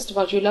 but it's just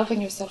about you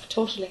loving yourself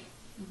totally.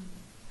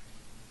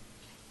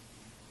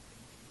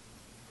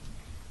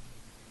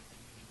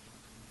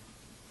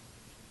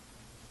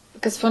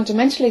 Because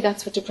fundamentally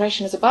that's what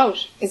depression is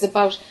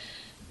about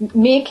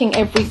making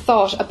every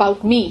thought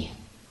about me,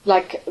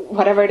 like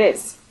whatever it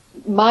is.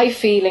 My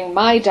feeling,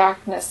 my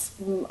darkness,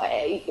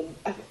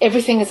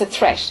 everything is a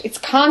threat. It's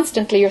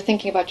constantly you're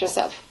thinking about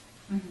yourself.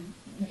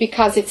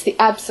 Because it's the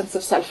absence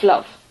of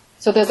self-love.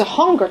 So there's a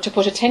hunger to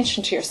put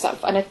attention to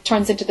yourself, and it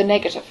turns into the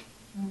negative.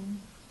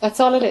 That's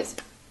all it is.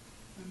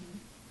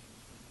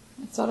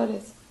 That's all it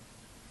is.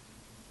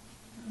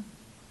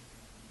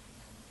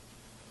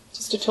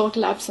 Just a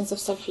total absence of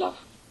self-love,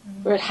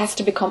 where it has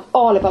to become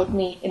all about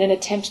me in an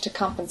attempt to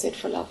compensate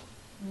for love.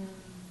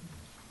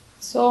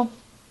 So,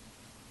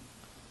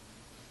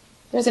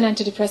 there's an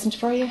antidepressant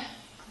for you.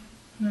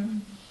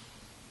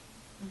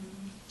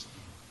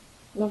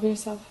 Love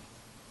yourself.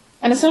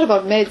 And it's not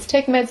about meds.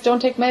 Take meds,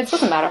 don't take meds,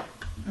 doesn't matter.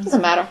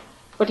 Doesn't matter.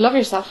 But love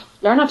yourself.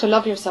 Learn how to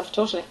love yourself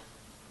totally.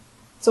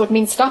 So it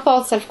means stop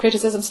all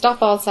self-criticism,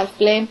 stop all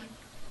self-blame.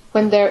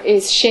 When there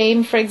is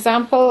shame, for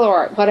example,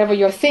 or whatever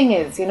your thing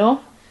is, you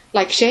know.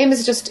 Like shame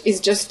is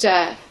just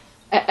a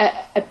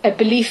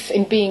belief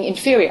in being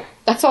inferior.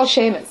 That's all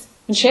shame is.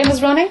 When shame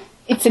is running,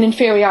 it's an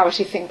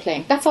inferiority thing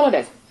playing. That's all it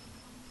is.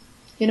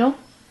 You know?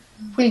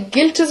 When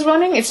guilt is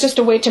running, it's just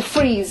a way to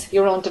freeze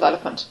your own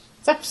development.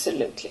 It's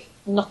absolutely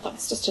nothing.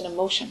 It's just an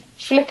emotion.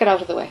 Flick it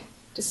out of the way.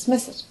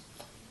 Dismiss it.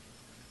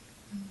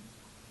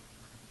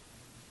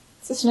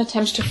 It's just an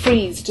attempt to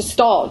freeze, to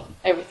stall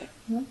everything.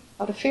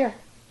 Out of fear.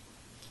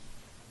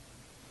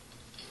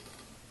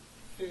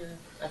 Fear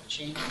of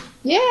change.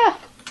 Yeah.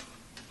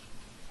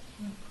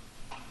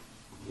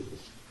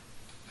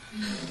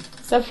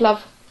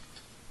 Self-love.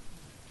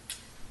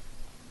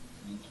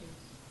 Thank you.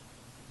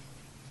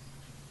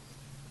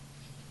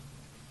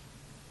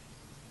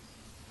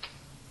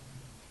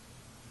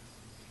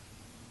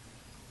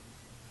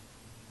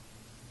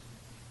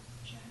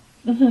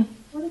 Mm-hmm.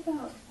 What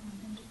about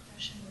in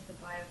depression with the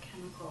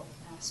biochemical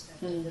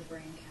aspect of the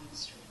brain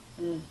chemistry?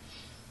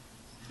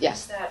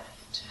 Yes.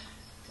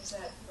 Does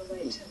that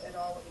relate to at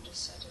all what you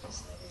just said to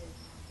this lady?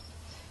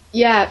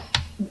 Yeah.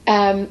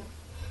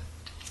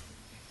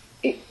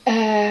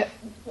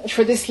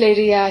 For this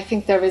lady, I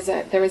think there is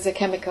a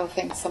chemical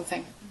thing,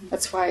 something.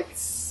 That's why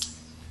it's,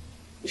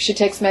 if she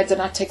takes meds or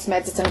not takes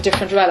meds, it's in a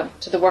different realm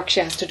to the work she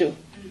has to do.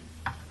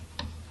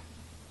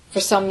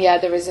 For some,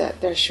 there's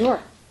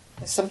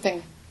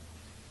something.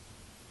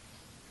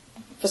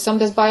 For some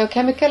there's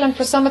biochemical, and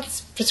for some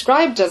it's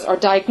prescribed as or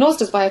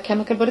diagnosed as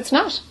biochemical, but it's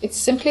not. It's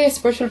simply a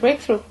spiritual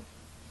breakthrough.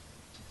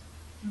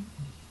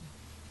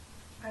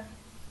 I've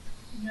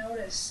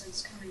noticed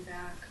since coming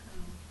back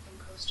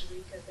from Costa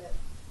Rica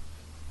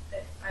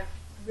that I've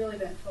really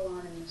been full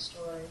on in the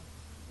story.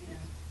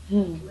 You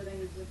know,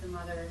 living with the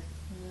mother,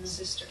 the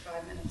sister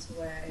 5 minutes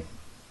away.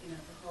 You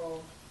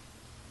know,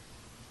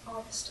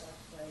 all the stuff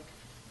like,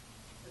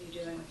 what are you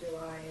doing with your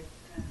life,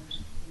 and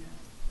you know,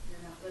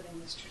 you're not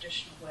living this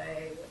traditional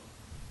way. But,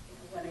 you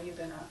know, when are you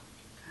gonna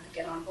kind of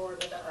get on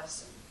board with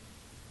us?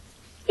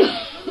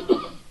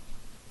 And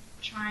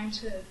trying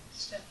to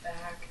step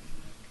back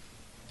and like,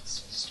 it's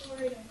a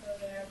story, don't go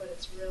there, but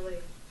it's really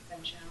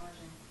been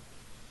challenging.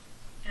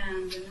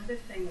 And another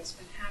thing that's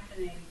been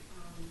happening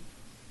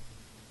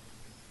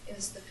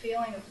is the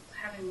feeling of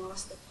having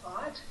lost the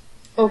plot.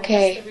 Okay.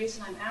 And I guess the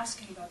reason I'm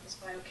asking about this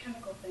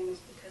biochemical thing is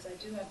because I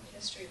do have a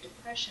history of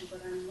depression,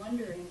 but I'm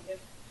wondering if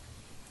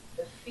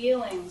the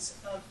feelings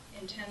of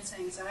intense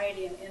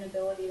anxiety and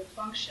inability to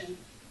function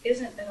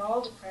isn't at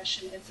all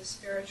depression, it's a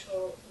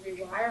spiritual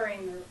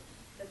rewiring, or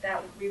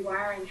that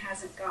rewiring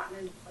hasn't gotten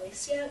into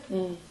place yet.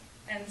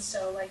 And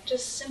so like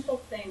just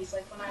simple things,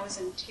 like when I was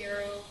in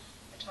Tiru,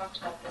 I talked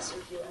about this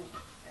with you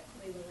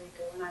at Lila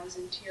Rica, when I was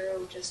in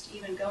Tiru, just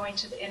even going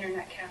to the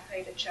internet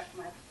cafe to check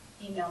my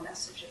email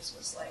messages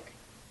was like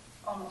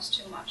almost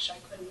too much. I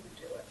couldn't even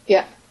do it.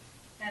 Yeah.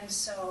 And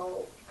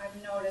so I've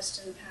noticed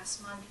in the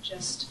past month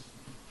just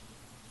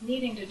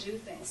needing to do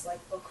things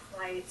like book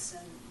flights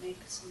and do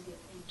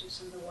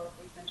some of the work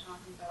we've been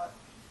talking about.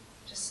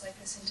 Just like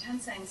this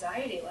intense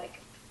anxiety, like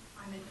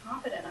I'm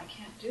incompetent, I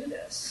can't do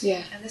this.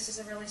 Yeah. And this is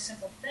a really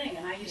simple thing,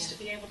 and I used to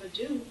be able to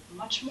do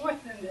much more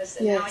than this,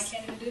 and now I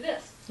can't even do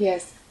this.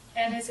 Yes.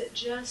 And is it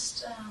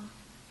just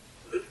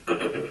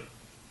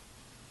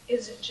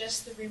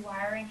the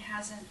rewiring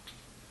hasn't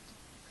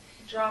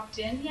dropped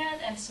in yet,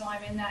 and so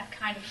I'm in that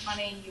kind of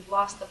funny, you've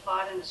lost the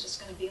plot and it's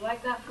just going to be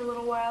like that for a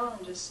little while,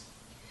 and just...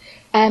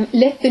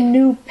 Let the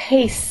new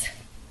pace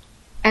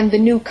and the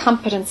new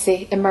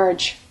competency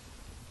emerge.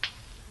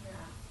 Yeah.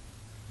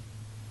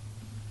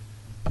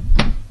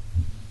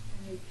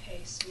 A new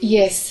pace.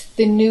 Yes,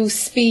 the new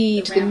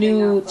speed, the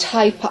new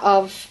type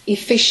of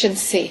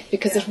efficiency,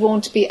 because it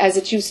won't be as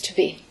it used to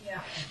be.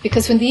 Yeah.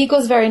 Because when the ego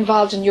is very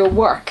involved in your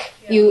work,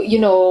 you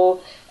know,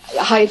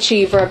 high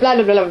achiever, blah,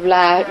 blah, blah, blah,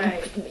 blah,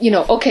 Right. you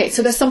know, okay,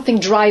 so there's something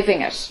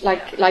driving it,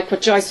 like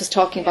what Joyce was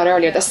talking about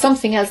earlier. There's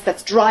something else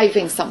that's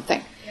driving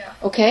something,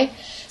 okay?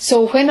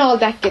 So when all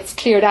that gets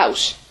cleared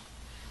out,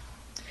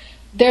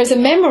 there's a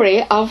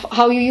memory of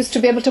how you used to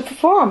be able to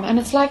perform, and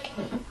it's like,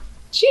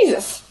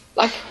 Jesus,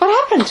 like, what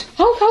happened?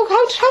 How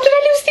did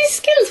I lose these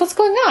skills? What's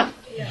going on?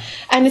 Yeah.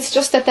 And it's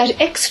just that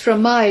extra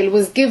mile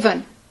was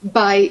given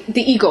by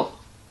the ego,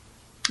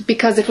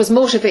 because it was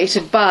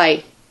motivated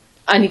by,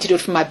 I need to do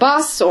it for my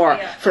boss, or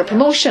for a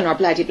promotion, or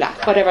blah, blah, blah,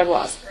 whatever it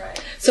was.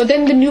 Right. So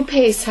then the new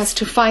pace has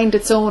to find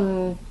its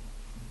own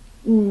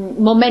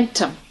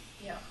momentum.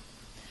 Yeah.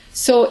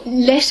 So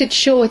let it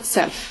show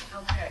itself.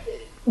 Okay.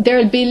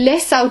 There'll be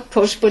less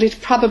output, but it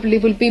probably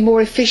will be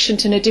more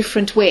efficient in a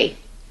different way.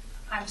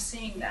 I'm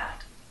seeing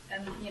that,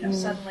 and you know,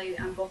 suddenly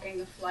I'm booking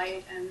the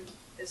flight, and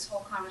this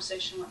whole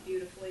conversation went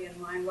beautifully, and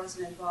mine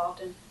wasn't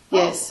involved, and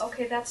Yes.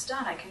 okay, that's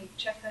done. I can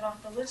check that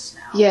off the list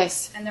now.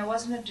 Yes. And there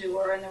wasn't a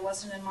doer, and there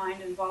wasn't a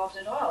mind involved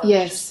at all. Yes.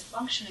 It was just the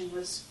functioning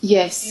was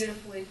Yes.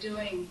 beautifully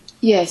doing.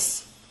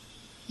 Yes.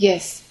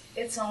 Yes.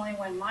 It's only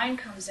when mind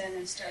comes in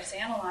and starts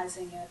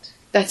analyzing it.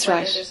 That's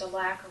whether right. there's a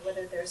lack or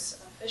whether there's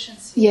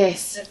efficiency.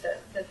 Yes.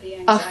 That the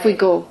anxiety Off we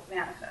go.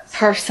 manifests.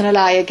 Personal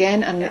eye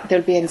again, and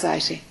there'll be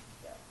anxiety.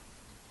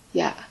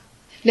 Yeah.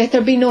 Let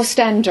there be no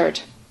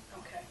standard.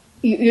 Okay.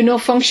 You know,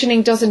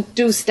 functioning doesn't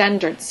do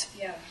standards.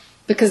 Yeah.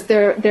 Because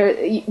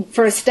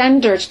for a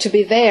standard to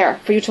be there,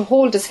 for you to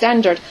hold a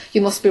standard,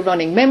 you must be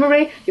running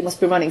memory, you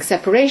must be running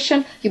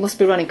separation, you must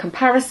be running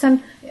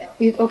comparison. Yeah.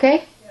 Okay?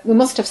 Yeah. We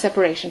must have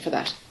separation for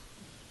that.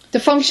 The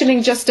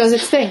functioning just does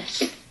its thing.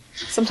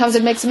 Sometimes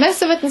it makes a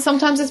mess of it, and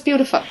sometimes it's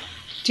beautiful.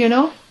 Do you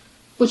know?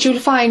 But you'll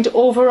find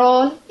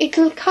overall,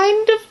 it'll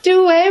kind of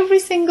do every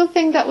single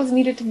thing that was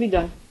needed to be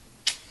done.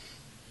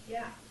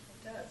 Yeah,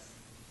 it does.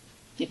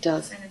 It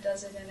does. And it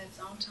does it in its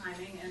own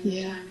timing, and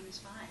Yeah. the timing is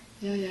fine.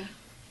 Yeah.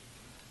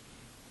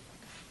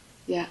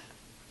 Yeah.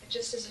 It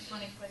just is a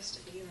funny place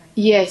to be right now.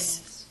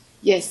 Yes.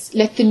 Yes.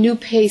 Let the new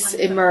pace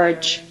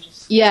emerge.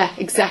 Yeah,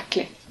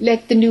 exactly.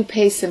 Let the new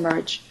pace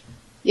emerge.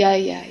 Yeah.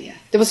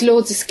 There was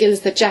loads of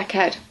skills that Jack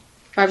had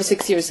 5 or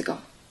 6 years ago,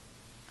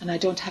 and I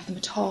don't have them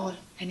at all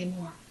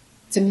anymore.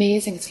 It's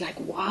amazing. It's like,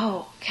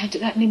 wow, can't do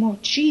that anymore.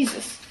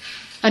 Jesus.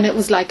 And it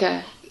was like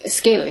a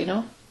skill, you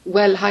know,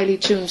 well, highly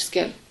tuned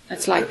skill.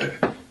 It's like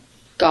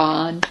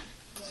gone.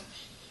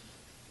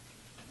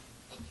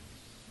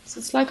 So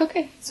it's like,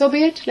 okay, so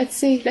be it. Let's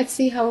see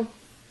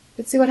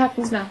what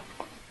happens now.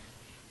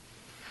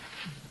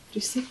 Do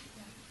you see?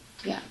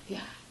 Yeah.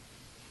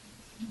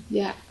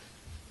 Yeah.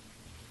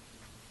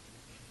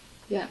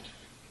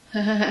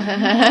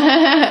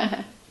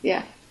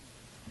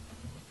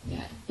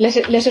 Let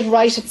it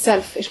write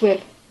itself. It will.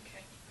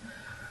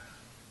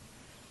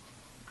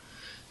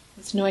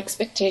 There's no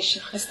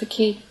expectation. That's the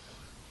key.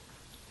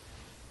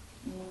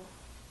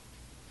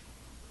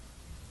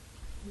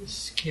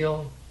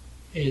 Skill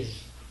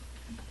is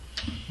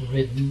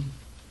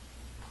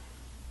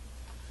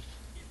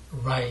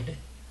ride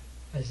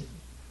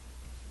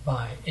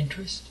by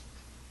interest.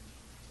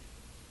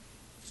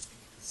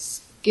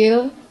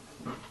 Skill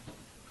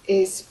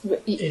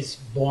is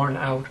born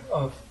out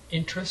of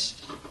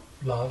interest,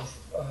 love,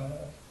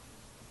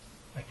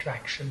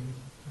 attraction,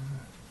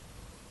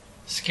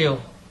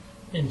 skill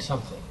in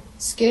something.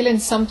 Skill in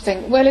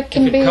something. Well, it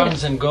can If be. it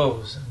comes and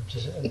goes.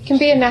 It can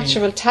be a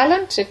natural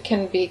talent. It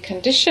can be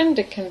conditioned.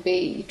 It can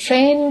be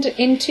trained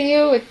into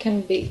you. It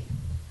can be.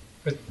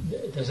 But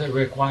does it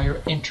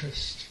require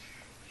interest?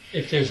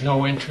 If there's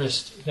no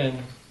interest,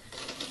 then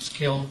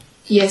skill.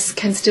 Yes,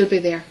 can still be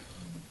there.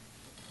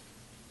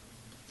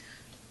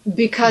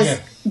 Because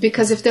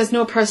if there's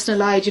no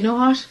personal eye, do you know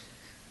what?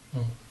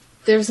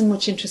 There isn't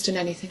much interest in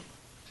anything.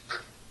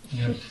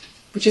 Yeah.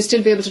 But you'll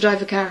still be able to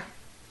drive a car.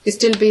 You'll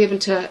still be able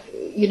to,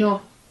 you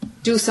know,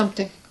 do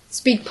something.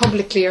 Speak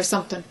publicly or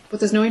something. But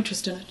there's no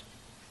interest in it.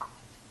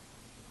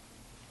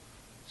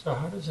 So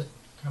how does it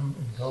come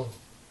and go?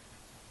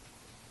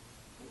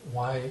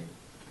 Why?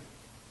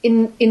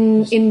 In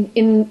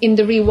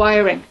the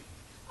rewiring.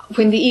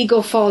 When the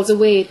ego falls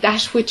away,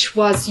 that which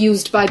was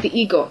used by the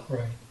ego.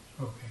 Right.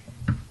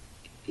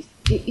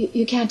 Okay.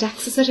 You can't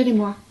access it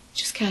anymore. You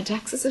just can't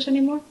access it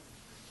anymore.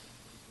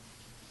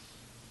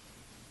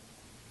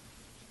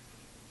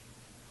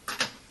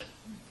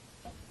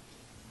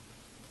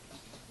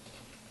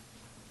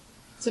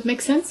 Does it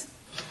make sense?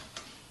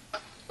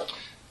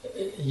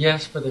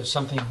 Yes, but there's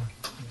something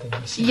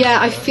missing. Yeah,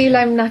 I feel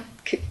I'm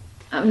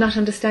not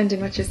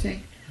understanding what you're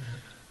saying.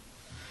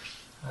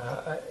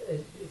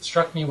 It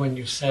struck me when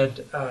you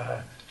said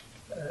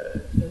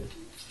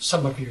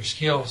some of your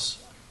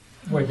skills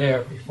were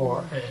there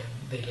before and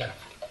they left.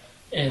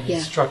 And Yeah.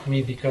 it struck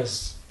me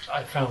because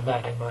I found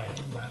that in my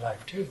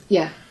life too.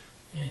 Yeah.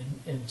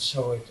 And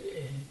so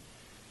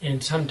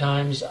and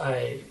sometimes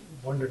I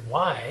wondered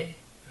why.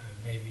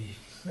 Maybe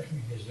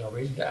there's no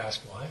reason to ask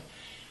why.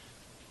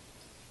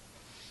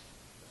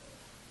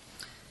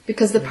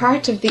 Because the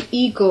part of the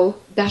ego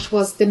that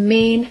was the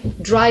main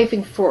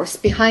driving force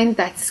behind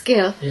that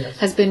skill Yes.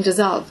 has been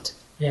dissolved.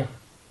 Yeah.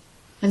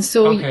 And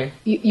so Okay.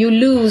 you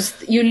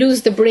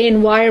lose the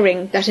brain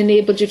wiring that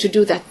enabled you to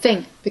do that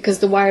thing because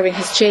the wiring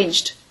has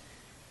changed.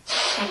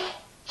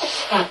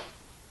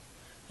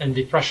 And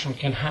depression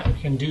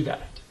can do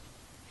that.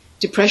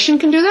 Depression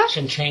can do that?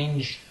 Can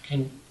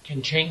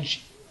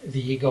change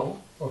the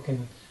ego, or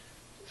can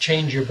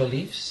change your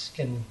beliefs.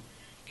 Can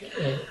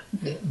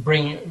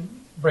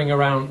bring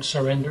around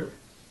surrender.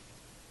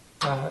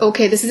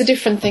 Okay, this is a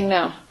different thing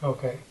now.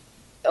 Okay.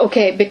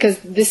 Okay, because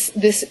this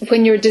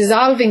when you're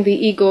dissolving the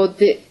ego,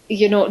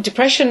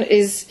 depression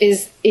is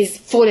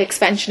full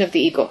expansion of the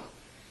ego.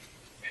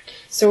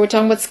 So we're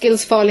talking about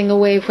skills falling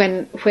away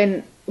when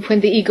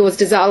the ego is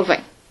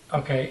dissolving.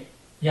 Okay.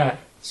 Yeah.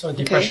 So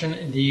depression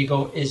in the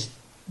ego is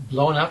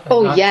blown up. And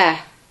Oh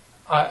yeah.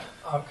 I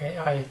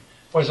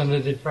was under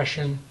the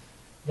impression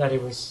that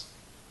it was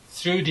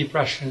through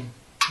depression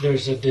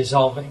there's a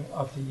dissolving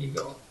of the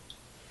ego.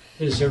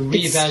 There's a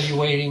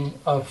reevaluating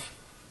of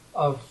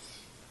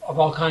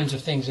all kinds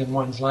of things in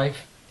one's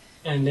life,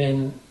 and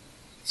then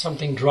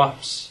something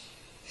drops.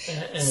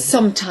 And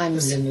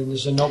Sometimes. And then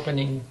there's an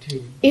opening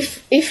to...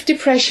 If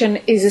depression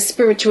is a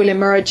spiritual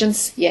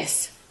emergence,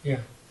 yes. Yeah.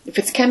 If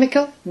it's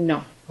chemical,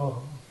 no.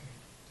 Oh,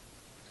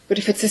 But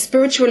if it's a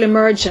spiritual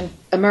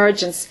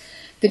emergence,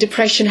 the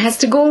depression has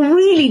to go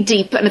really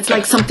deep, and it's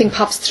like something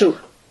pops through.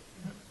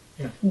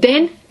 Yeah.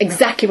 Then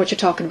exactly what you're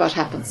talking about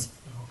happens.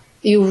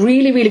 You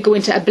really, really go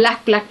into a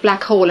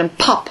black hole and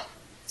pop.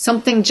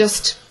 Something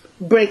just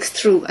breaks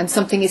through and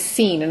something is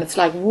seen, and it's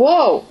like,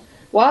 whoa,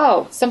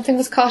 wow, something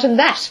was caught in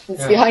that.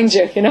 It's behind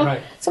you, you know.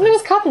 Right. Something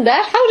was caught in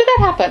that. How did that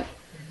happen?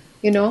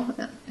 You know,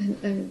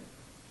 and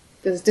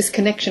there's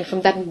disconnection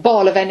from that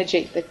ball of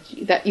energy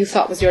that you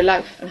thought was your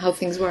life and how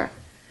things were.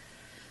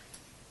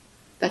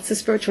 That's a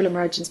spiritual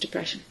emergence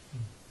depression.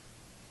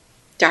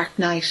 Dark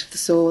night of the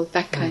soul,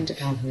 that kind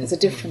of, is a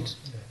different.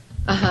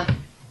 Uh-huh.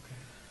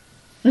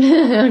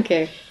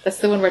 Okay, that's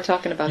the one we're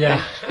talking about.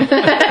 Yeah.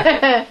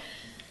 Then.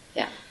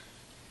 Yeah.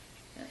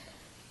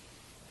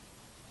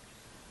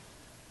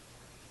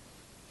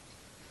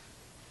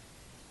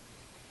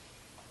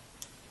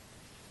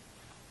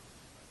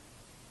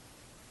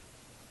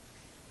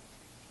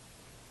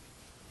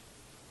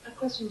 A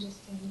question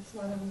just came, it's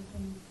not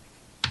anything.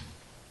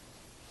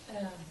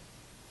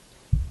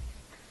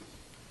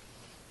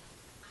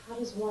 How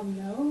does one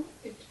know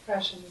if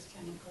depression is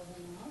chemical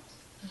or not?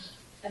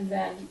 And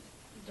then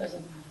it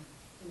doesn't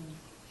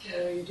matter,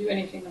 whether you do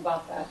anything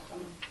about that.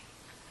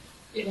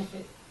 Even if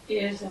it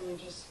is, and you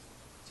just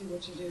do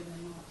what you do,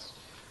 then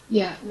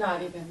Yeah.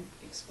 not even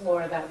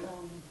explore that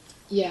long.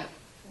 Yeah.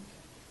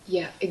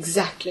 Yeah,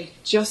 exactly.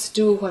 Just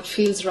do what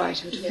feels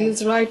right. If it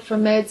feels right for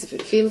meds, if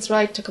it feels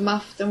right to come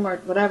off them or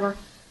whatever,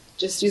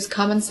 just use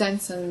common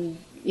sense and,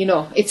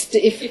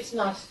 It's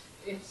not.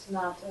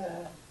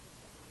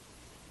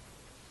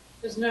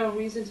 There's no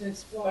reason to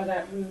explore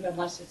that route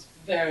unless it's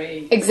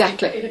very.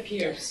 Exactly. It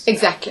appears.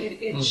 Exactly.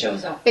 It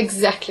shows up.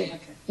 Exactly. Okay.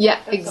 Yeah,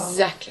 That's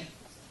exactly.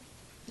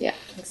 Yeah,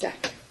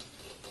 exactly.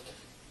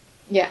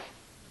 Yeah.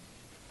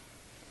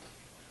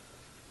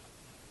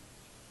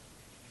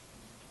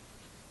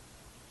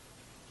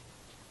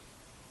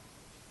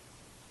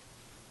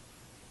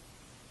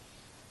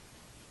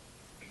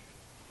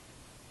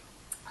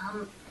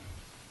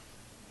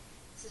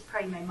 This is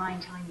probably my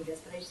mind telling me this,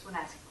 but I just want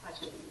to ask a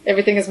question.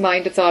 Everything is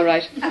mind, it's all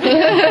right.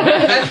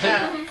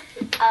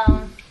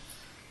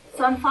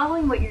 So I'm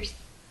following what you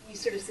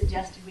sort of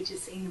suggested, which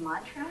is saying the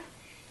mantra,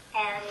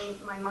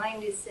 and my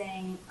mind is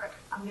saying,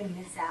 I'm going to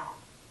miss out.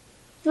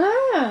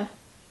 Ah.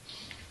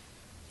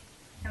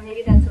 And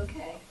maybe that's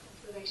okay.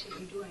 That's what I should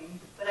be doing.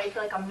 But I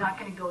feel like I'm not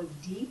going to go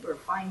deep or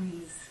find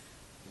these,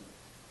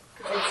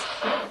 because it's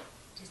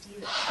just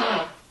either.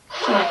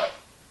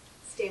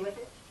 Stay with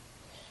it.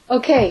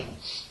 Okay.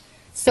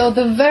 So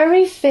the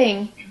very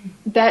thing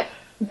that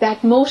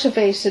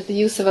motivated the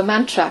use of a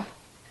mantra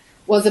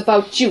was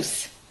about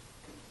juice.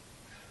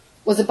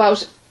 Was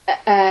about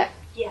a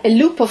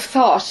loop of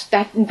thought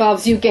that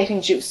involves you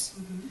getting juice.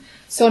 Mm-hmm.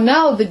 So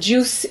now the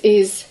juice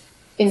is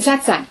in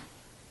satsang.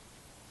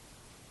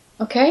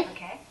 Okay?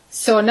 Okay.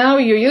 So now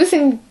you're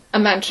using a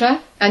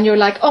mantra and you're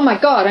like, oh my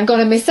God, I'm going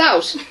to miss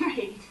out.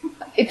 Right.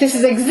 This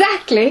is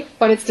exactly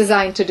what it's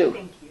designed to do.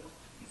 Thank you.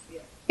 I see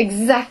it.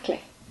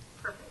 Exactly.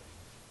 Perfect.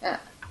 Yeah.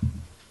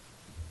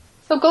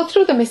 So go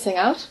through the missing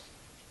out.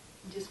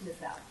 Just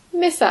miss out.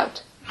 Miss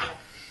out.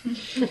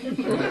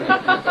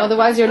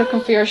 Otherwise you're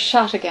looking for your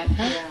shot again,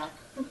 huh? Yeah.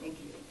 Thank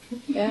you.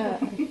 Yeah.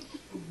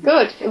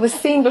 Good. It was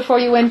seen before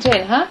you went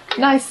in, huh?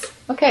 Nice.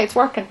 Okay, it's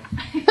working.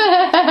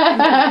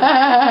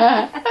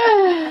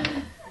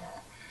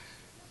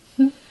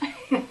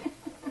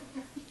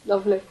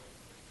 Lovely.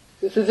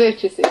 This is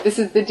it, you see. This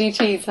is the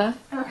DTs, huh?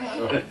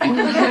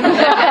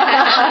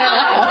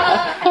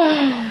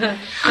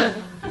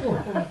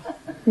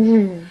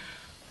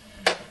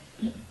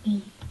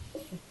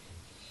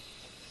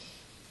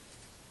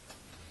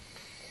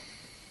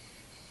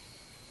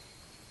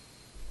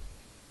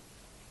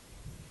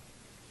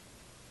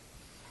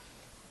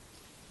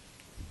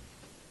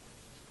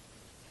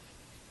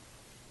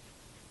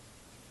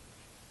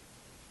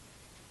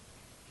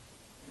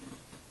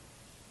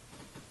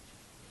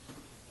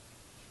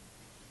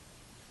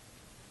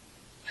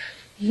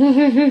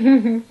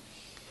 I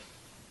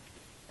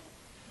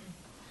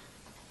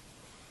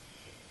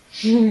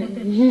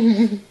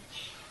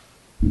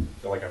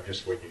feel like I'm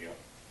just waking up.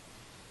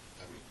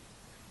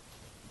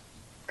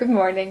 Good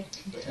morning.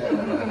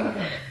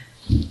 The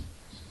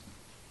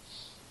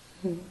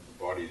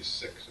body is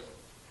sick, so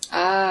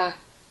Ah,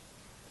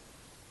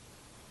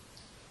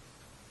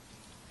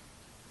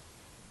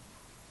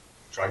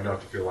 trying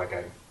not to feel like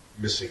I'm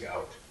missing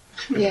out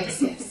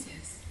yes, yes,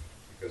 yes.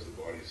 because the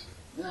body's sick.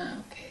 Ah,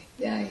 okay.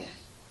 Yeah.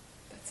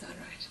 That's all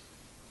right.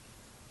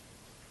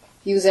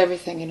 Use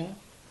everything,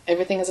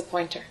 Everything is a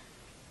pointer.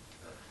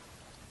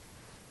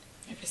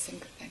 Every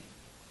single thing.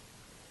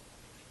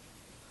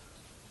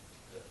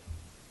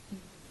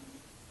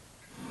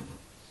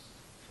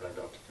 Try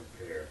not to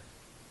compare.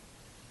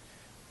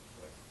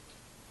 Like,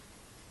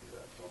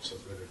 I felt so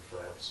good in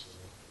France.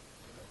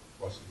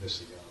 I wasn't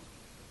missing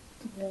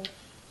out. Yeah.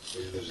 So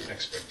there's an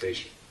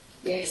expectation.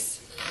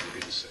 Yes, To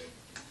be the same.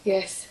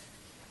 yes.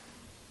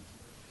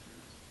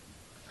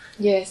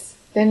 Yes.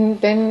 Then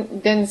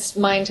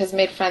mind has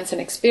made France an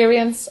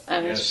experience,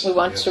 and Yes, we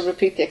want yes. to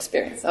repeat the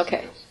experience.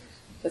 Okay. Yes,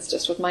 That's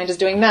just what mind is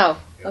doing now.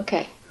 Yeah.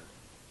 Okay.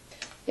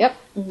 Yep.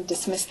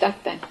 Dismiss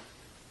that then.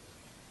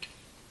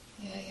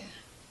 Yeah.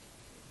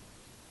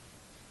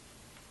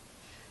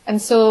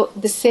 And so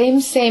the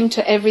same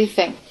to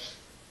everything. yes.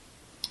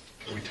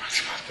 We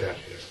talked about that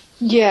here.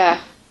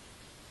 Yeah.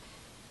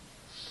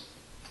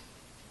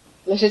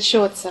 Let it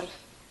show itself.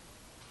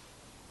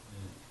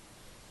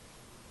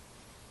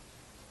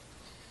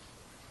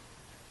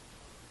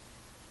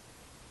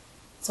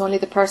 It's only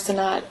the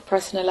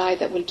personal I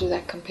that will do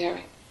that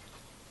comparing.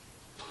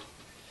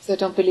 So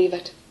don't believe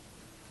it.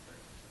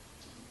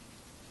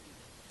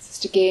 It's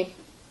just a game.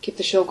 Keep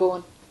the show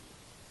going.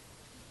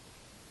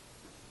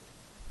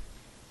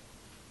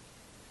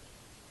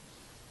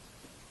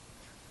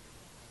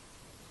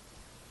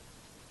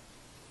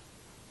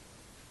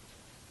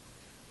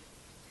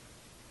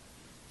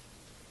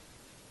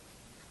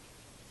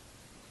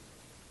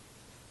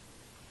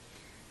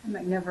 I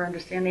might never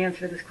understand the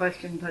answer to this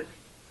question, but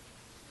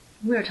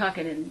we were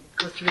talking in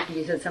Costa Rica.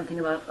 You said something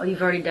about, oh,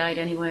 you've already died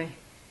anyway,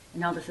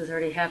 and now this has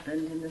already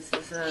happened, and this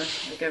is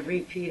like a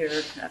repeat, or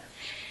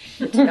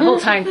the whole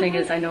time thing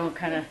is, I know,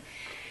 kind of.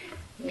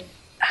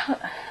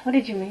 What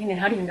did you mean, and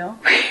how do you know?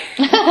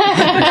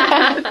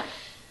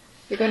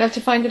 You're going to have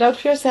to find it out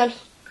for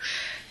yourself.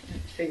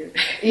 Figured.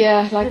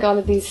 Yeah, like all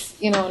of these,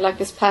 like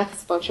this path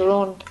is about your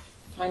own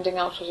finding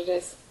out what it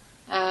is.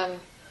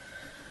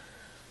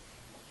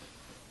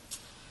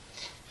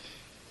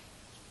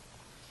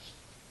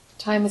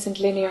 Time isn't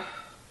linear.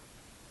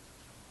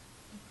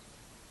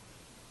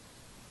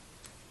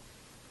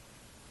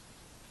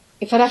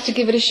 If I'd have to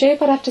give it a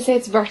shape, I'd have to say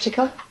it's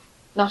vertical,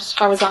 not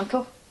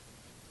horizontal.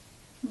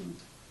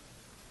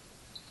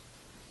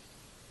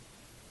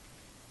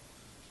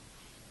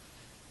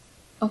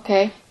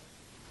 Okay.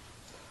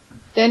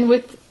 Then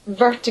with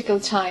vertical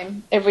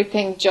time,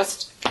 everything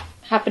just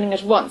happening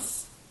at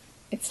once.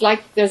 It's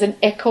like there's an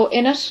echo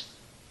in it,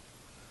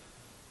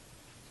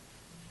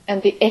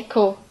 and the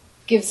echo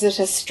gives it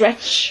a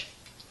stretch,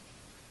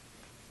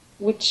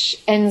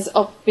 which ends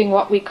up being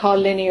what we call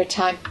linear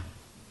time.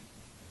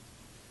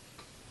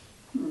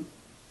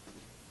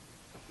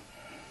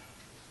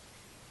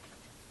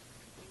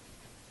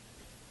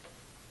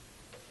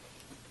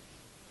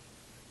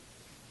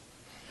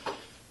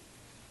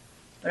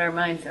 But our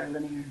minds are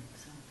linear,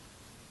 so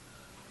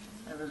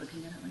that's why we're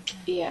looking at it like that.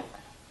 Yeah.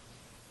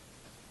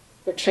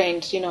 We're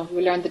trained,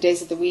 we learn the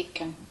days of the week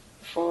and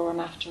before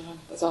and after, and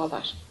there's all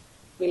that.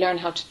 We learn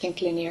how to think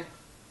linearly,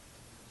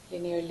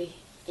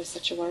 if there's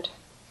such a word.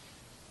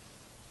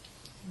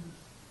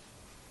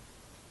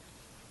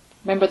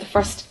 Remember the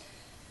first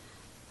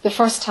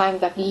time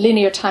that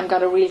linear time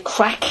got a real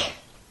crack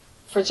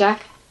for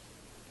Jack?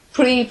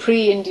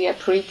 Pre-India,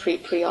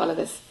 pre all of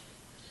this.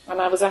 And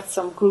I was at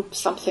some group,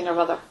 something or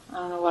other. I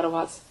don't know what it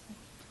was.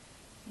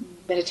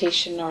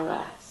 Meditation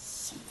or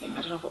something.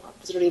 I don't know if it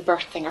was really a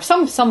birth thing or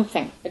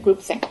something, a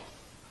group thing.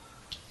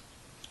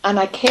 And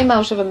I came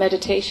out of a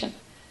meditation.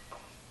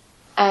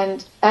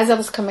 And as I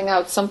was coming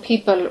out, some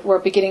people were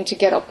beginning to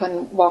get up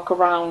and walk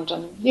around.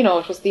 And,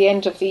 it was the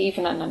end of the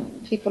evening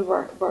and people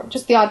were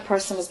just the odd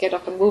person was get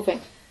up and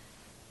moving.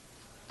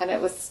 And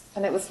it was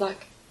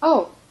like,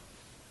 oh,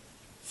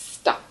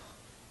 stop.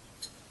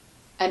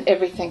 And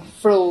everything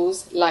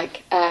froze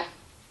like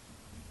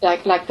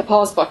the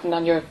pause button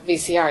on your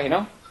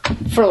VCR,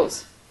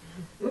 Froze.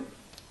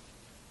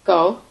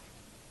 Go.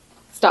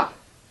 Stop.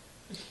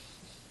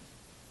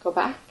 go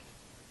back.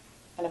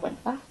 And I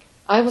went back.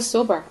 I was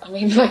sober. I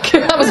mean, like,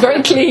 I was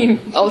very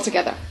clean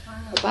altogether.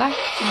 Go back.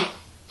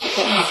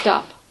 Okay,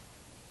 stop.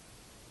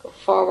 Go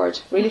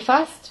forward really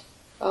fast.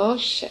 Oh,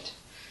 shit.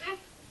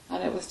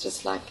 And it was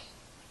just like,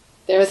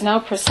 there is now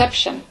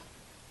perception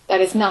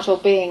that is not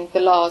obeying the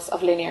laws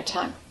of linear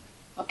time.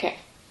 Okay,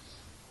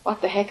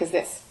 what the heck is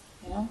this?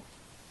 You know,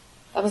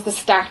 that was the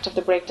start of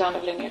the breakdown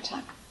of linear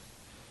time.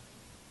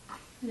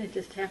 And it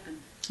just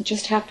happened. It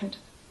just happened.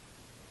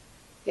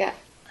 Yeah,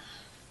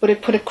 but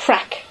it put a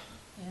crack.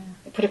 Yeah.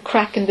 It put a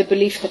crack in the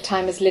belief that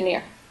time is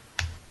linear.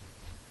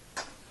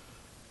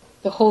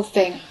 The whole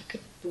thing. I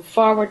could do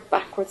forward,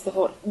 backwards, the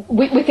whole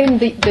within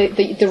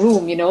the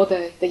room. You know,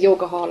 the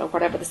yoga hall or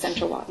whatever the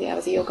center was. Yeah, it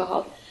was a yoga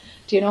hall.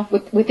 Do you know?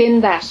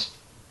 Within that.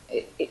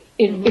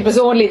 It was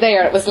only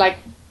there. It was like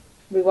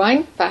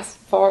rewind, fast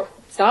forward,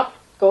 stop,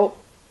 go,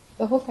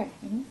 the whole thing.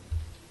 You know?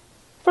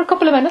 For a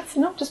couple of minutes,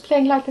 you know, just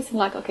playing like this and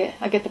like, okay,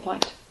 I get the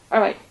point. All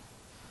right,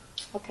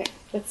 okay,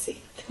 let's see.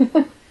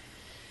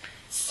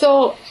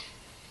 So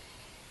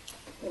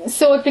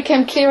it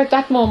became clear at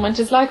that moment.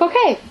 It's like,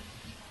 okay.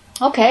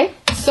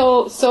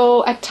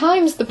 So at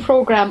times the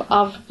program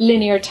of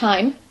linear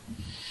time,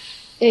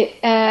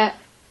 it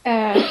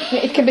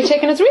can be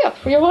taken as real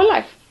for your whole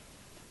life.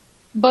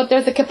 But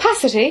there's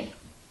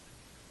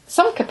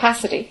some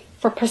capacity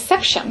for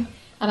perception,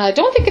 and I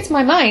don't think it's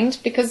my mind,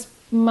 because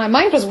my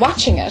mind was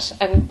watching it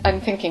and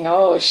I'm thinking,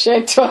 oh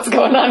shit, what's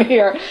going on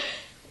here?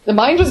 The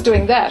mind was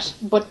doing that,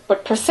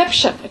 but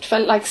perception, it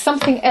felt like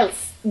something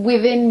else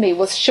within me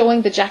was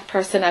showing the Jack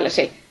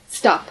personality.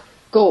 Stop,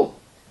 go.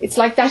 It's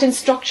like that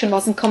instruction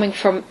wasn't coming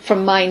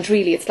from mind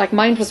really. It's like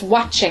mind was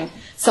watching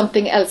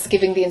something else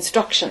giving the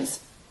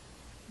instructions.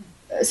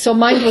 So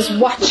mind was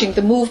watching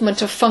the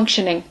movement of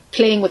functioning,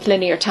 playing with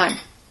linear time.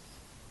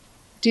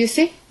 Do you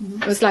see?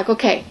 Mm-hmm. It was like,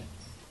 okay,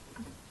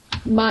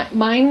 my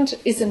mind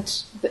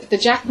isn't, the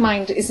Jack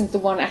mind isn't the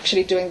one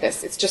actually doing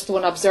this. It's just the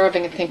one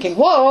observing and thinking,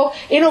 whoa,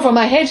 in over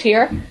my head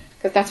here,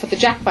 because that's what the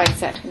Jack mind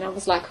said. And I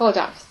was like, hold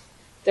on,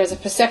 there's a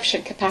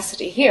perception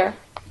capacity here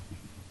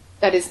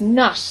that is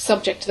not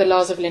subject to the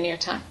laws of linear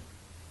time.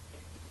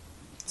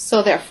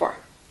 So therefore,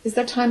 is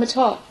there time at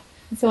all?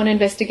 And so an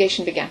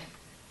investigation began.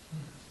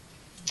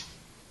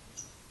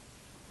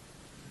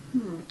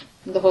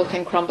 And the whole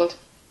thing crumbled.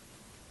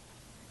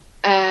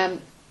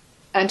 And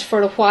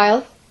for a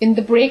while, in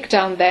the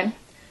breakdown then,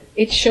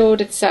 it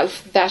showed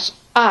itself that,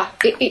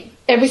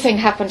 everything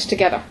happened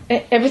together.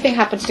 Everything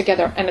happens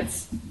together and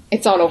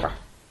it's all over.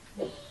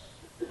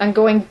 And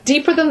going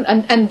deeper than,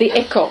 and the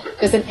echo,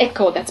 there's an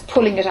echo that's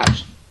pulling it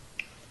out.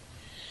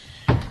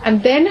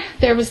 And then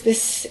there was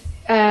this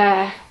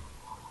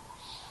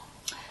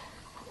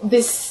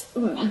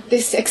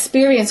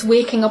experience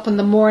waking up in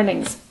the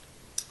mornings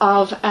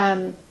of,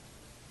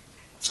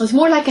 it was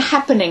more like a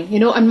happening, you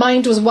know, and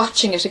mind was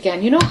watching it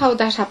again. You know how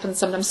that happens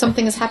sometimes?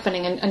 Something is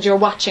happening and you're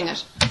watching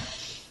it.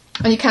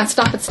 And you can't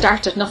stop it,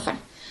 start it, nothing.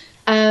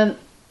 And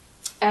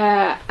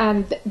a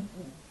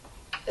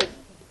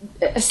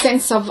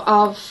sense of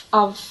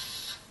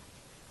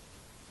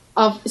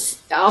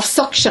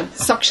suction.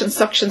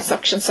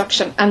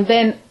 And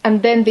then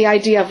the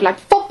idea of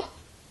like, pop,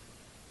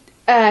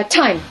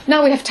 time.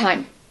 Now we have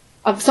time.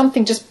 Of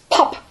something just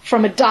pop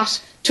from a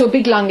dot to a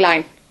big long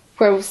line.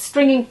 Where we're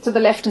stringing to the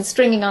left and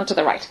stringing on to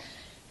the right.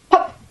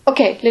 Pop.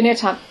 Okay, linear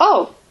time.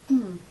 Oh.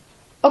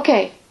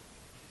 Okay.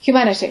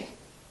 Humanity.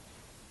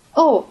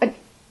 Oh.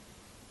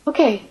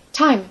 Okay,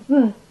 time.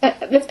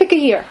 Let's pick a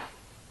year.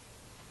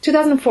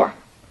 2004.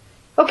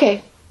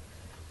 Okay.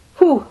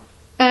 Who?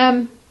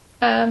 Oh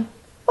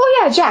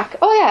yeah, Jack.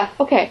 Oh yeah.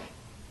 Okay.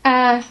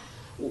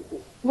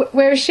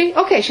 Where is she?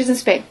 Okay, she's in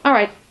Spain. All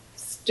right.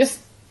 Just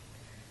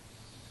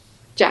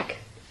Jack.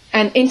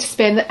 And into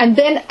Spain, and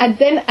then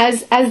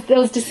as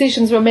those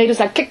decisions were made, it was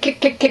like click, click,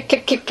 click, click,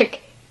 click, click,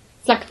 click.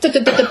 It's like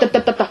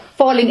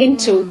falling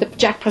into the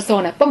Jack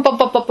persona. Bum, bum,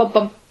 bum, bum, bum,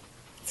 bum.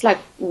 It's like,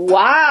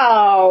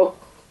 wow.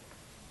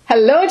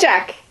 Hello,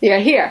 Jack. You're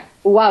here.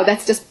 Wow,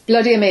 that's just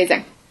bloody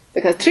amazing.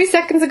 Because 3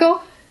 seconds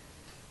ago,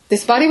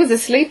 this body was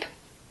asleep,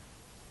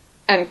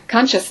 and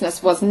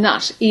consciousness was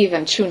not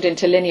even tuned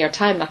into linear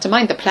time, not to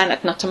mind the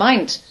planet, not to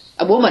mind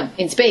a woman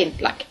in Spain.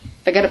 Like,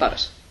 forget about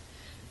it.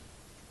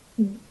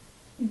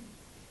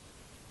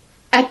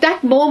 At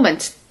that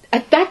moment,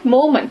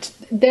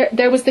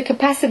 there was the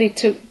capacity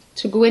to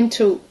go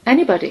into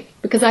anybody,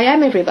 because I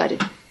am everybody.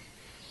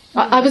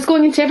 I was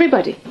going into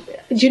everybody.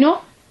 Do you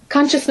know?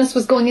 Consciousness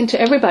was going into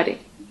everybody.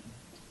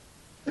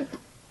 Do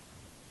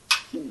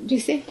you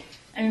see?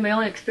 I mean, my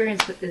only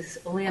experience with this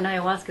only on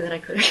ayahuasca that I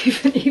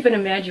couldn't even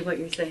imagine what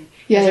you're saying.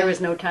 Yeah. There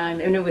was no time,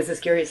 and it was the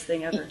scariest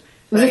thing ever.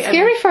 Was it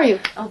scary for you?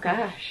 Oh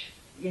gosh,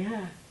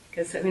 yeah.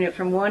 Because I mean,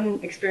 from one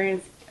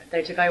experience that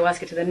I took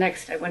ayahuasca to the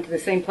next, I went to the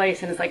same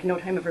place, and it's like no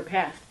time ever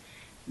passed.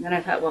 And then I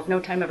thought, well, if no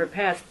time ever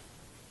passed,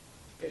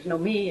 there's no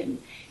me,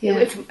 and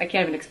I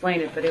can't even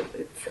explain it, but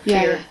it's a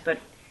fear. Yeah. But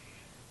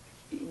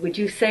would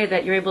you say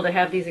that you're able to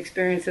have these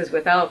experiences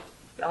without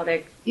all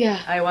that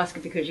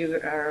ayahuasca because you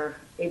are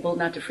able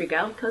not to freak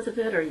out because of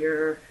it, or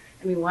you're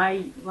I mean,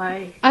 why?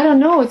 I don't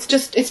know. It's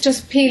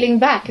just peeling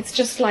back. It's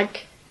just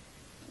like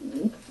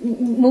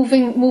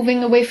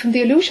moving away from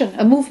the illusion.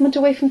 A movement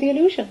away from the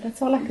illusion.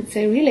 That's all I could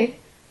say, really.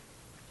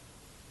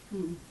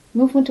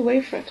 Movement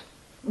away from it.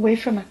 Away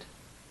from it.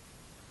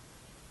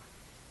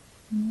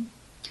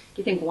 Do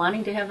you think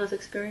wanting to have those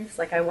experiences,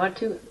 like I want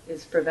to,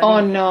 is preventing?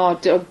 Oh no!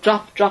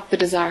 Drop the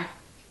desire.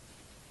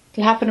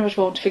 It'll happen or it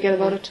won't. Forget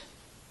about it.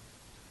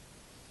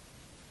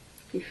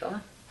 You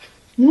fella?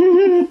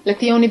 Let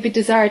the only be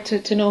desire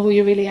to know who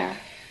you really are.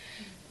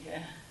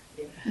 Yeah.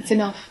 It's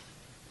enough.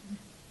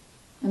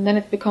 And then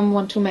it become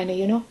one too many,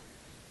 you know.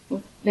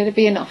 Let it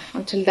be enough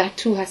until that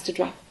too has to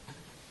drop.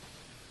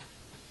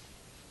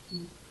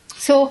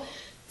 So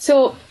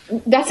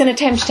that's an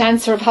attempt to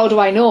answer of how do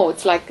I know?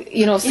 It's like,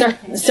 you know,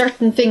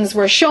 certain things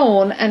were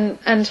shown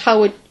and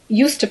how it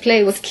used to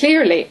play was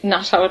clearly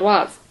not how it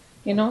was,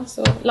 you know.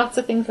 So lots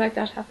of things like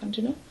that happened,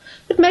 you know.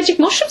 But magic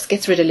mushrooms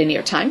gets rid of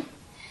linear time.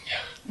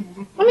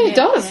 I mean, it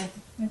does.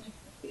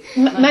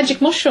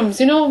 Magic mushrooms,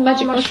 you know,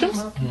 magic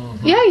mushrooms.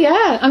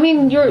 Yeah. I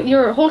mean,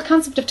 your whole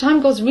concept of time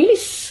goes really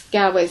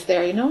scaways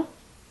there, you know.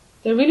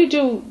 They really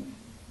do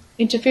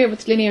interfere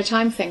with the linear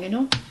time thing, you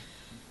know.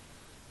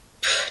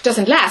 It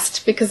doesn't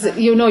last because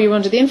you know you're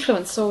under the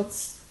influence, so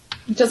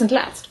it doesn't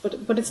last.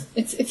 But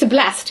it's a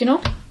blast, you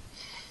know.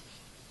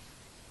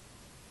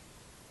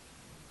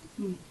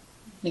 An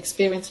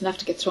experience enough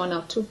to get thrown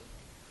out too.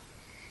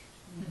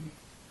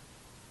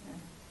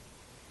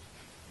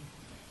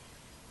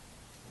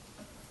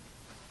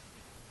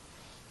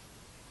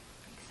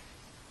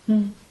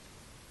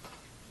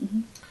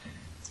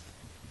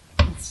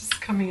 It's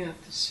just coming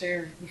out to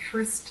share. The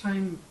first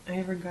time I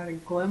ever got a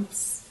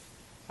glimpse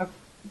of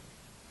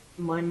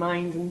my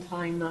mind and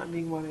time not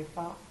being what I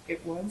thought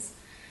it was,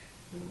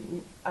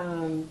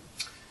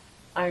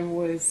 I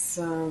was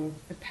a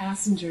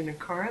passenger in a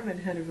car that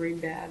had a very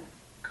bad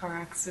car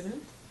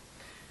accident,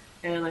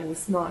 and I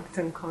was knocked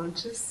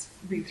unconscious,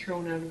 being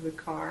thrown out of the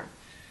car.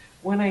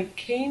 When I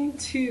came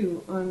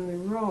to on the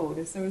road,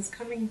 as I was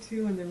coming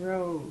to on the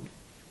road,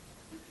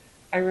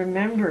 I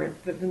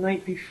remembered that the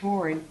night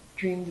before I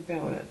dreamed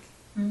about it.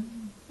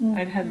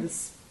 I'd had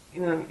this,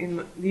 you know,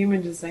 in the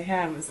images I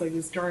have, it's like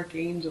this dark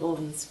angel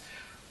and this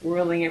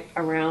whirling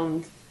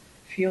around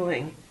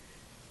feeling.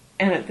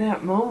 And at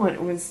that moment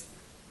it was,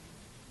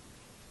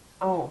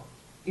 you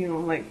know,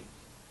 like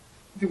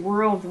the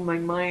world in my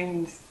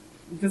mind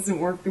doesn't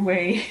work the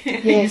way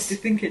I used to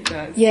think it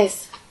does.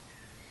 Yes.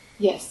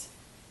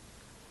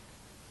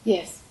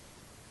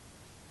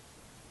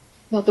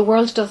 No, the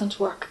world doesn't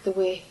work the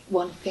way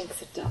one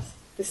thinks it does.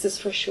 This is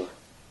for sure.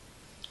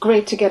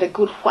 Great to get a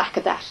good whack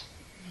of that.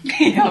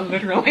 Yeah,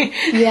 literally.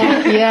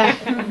 Yeah.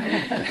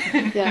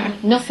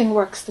 Nothing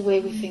works the way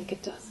we think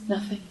it does.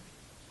 Nothing.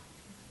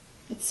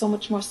 It's so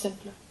much more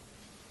simpler.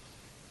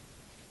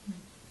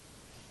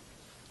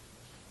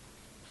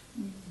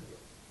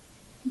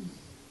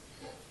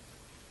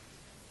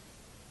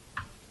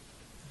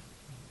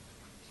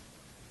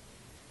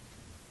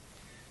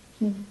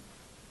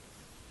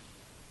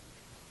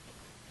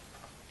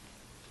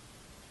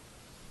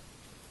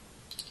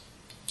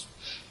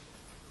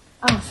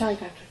 Oh, sorry,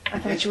 Patrick. I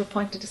thought you were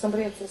pointing to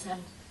somebody else's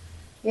hand.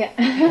 Yeah.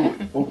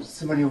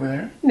 Somebody over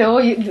there? No,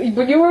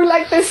 when you were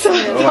like this,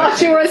 I thought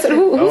you were.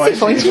 Who's he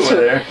pointing to?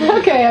 There.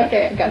 Okay,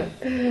 I got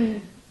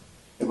it.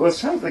 Well, it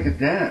sounds like a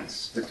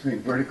dance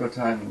between vertical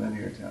time and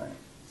linear time.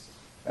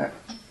 That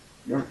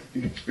your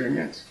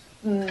experience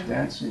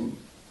dancing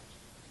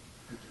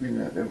between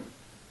the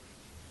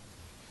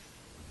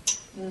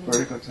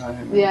vertical time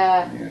and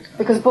linear time.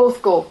 Because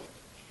both go.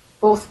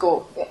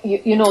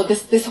 You know,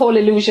 this whole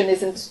illusion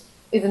isn't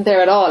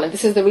there at all, and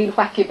this is the real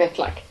wacky bit,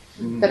 like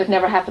that it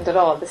never happened at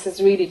all. This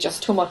is really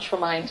just too much for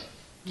mind,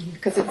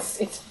 because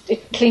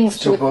it clings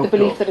to the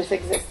belief that it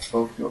exists.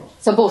 Both go.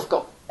 So both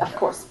go, of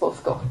course,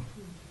 both go.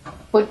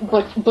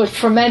 But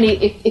for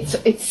many,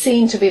 it's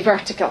seen to be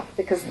vertical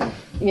because,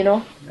 you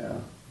know,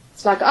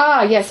 it's like,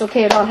 yes,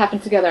 okay, it all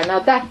happened together. Now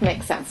that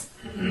makes sense,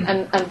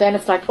 and then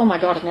it's like, oh my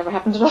God, it never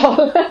happened at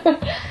all.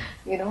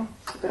 You know,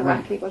 it's a bit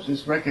wacky, but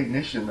this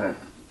recognition that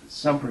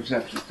some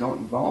perceptions don't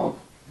involve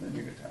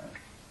linear time.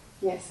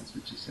 Yes. That's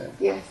what you said.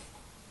 Yes.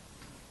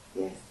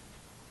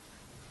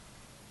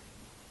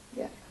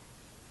 Yeah.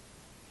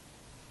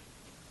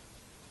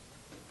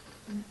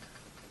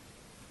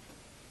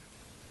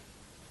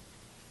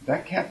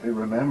 That can't be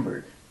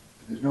remembered.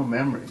 There's no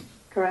memory.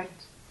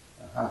 Correct.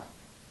 Uh-huh.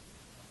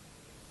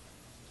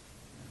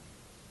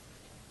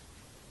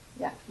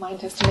 Yeah,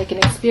 mind has to make an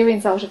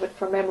experience out of it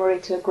for memory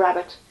to grab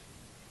it.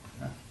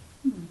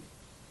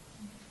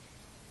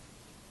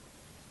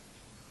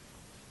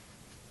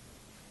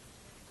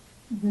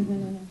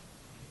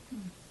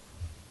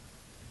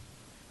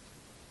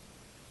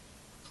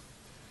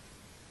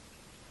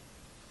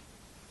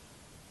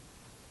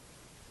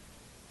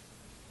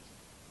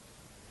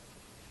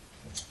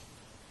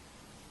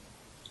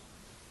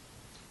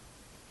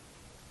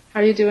 How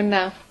are you doing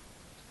now?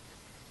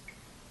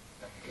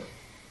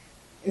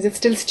 Is it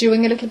still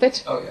stewing a little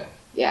bit? Oh,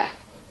 yeah.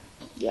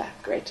 Yeah,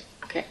 great.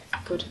 Okay,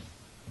 good.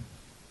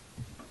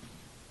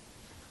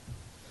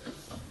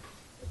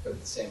 but at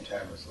the same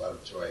time, there's a lot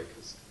of joy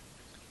because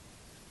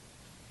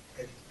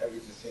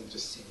everything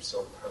just seems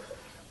so perfect.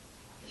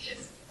 It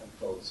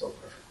unfolds so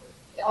perfectly.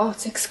 Oh,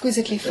 it's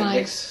exquisitely It fine.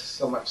 makes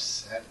so much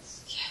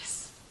sense.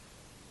 Yes.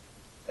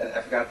 And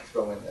I forgot to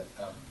throw in that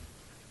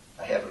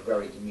I have a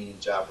very demeaning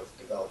job with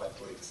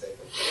developmentally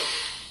disabled,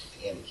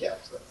 the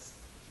handicapped. So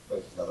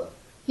that's another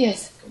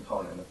Yes.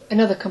 component of it.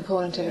 Another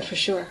component of it Yeah. for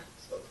sure.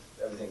 So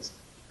everything's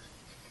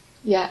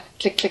Yeah.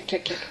 Click, click,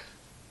 click, click.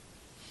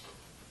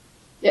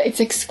 Yeah, it's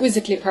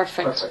exquisitely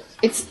perfect. Perfect.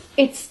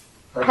 It's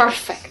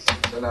perfect.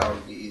 So now it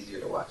would be easier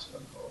to watch it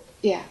unfold.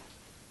 Yeah.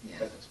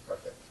 Because it's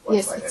perfect.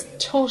 Yes, fight it's any of it.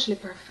 totally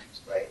perfect.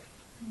 Right.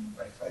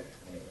 Why fight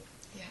any of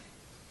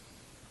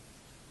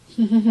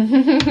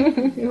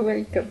it? You're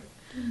welcome.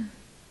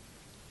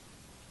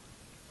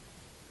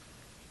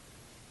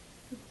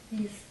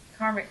 These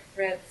karmic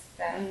threads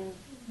that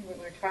we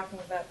were talking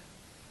about,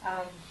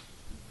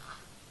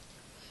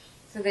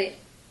 so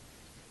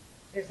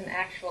there's an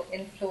actual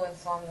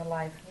influence on the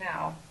life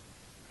now,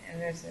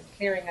 and there's a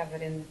clearing of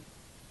it in.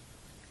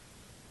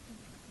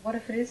 What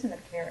if it isn't a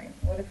clearing?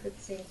 What if it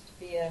seems to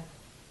be a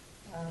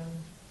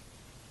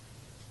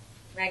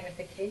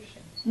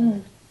magnification?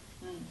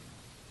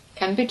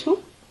 Can be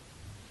too.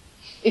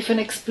 If an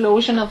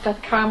explosion of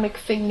that karmic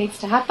thing needs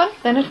to happen,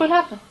 then it will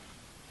happen.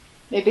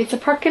 Maybe it's a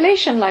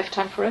percolation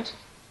lifetime for it.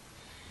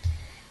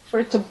 For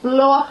it to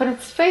blow up in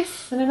its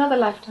face in another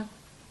lifetime.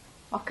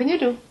 What can you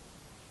do?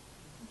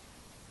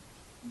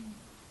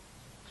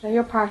 Play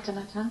your part in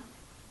it, huh?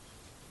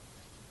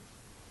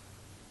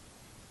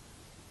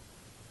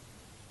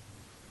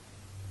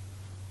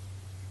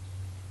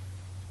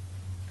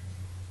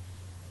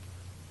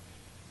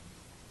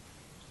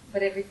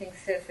 But everything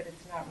says that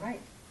it's not right.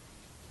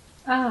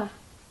 Ah,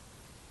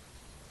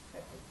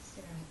 That it's,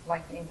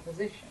 like the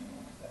Inquisition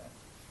or the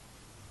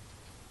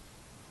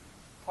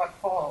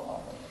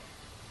Potfall or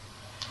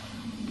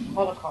the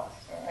Holocaust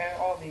or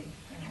all the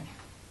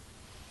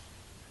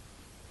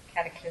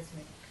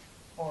cataclysmic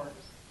horrors.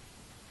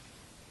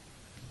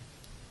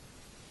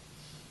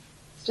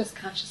 it's just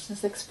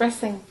consciousness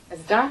expressing as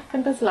dark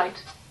and as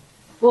light.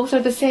 Both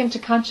are the same to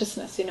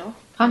consciousness,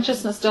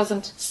 Consciousness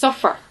doesn't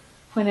suffer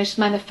when it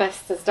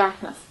manifests as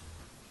darkness.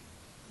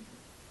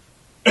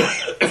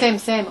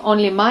 Same.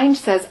 Only mind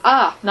says,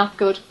 not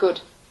good,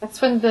 good.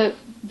 That's when the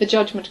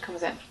judgment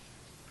comes in.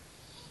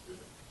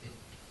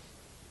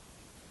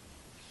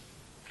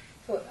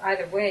 So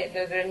either way,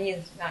 there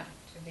needs not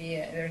be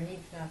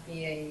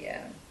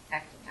a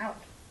acting out.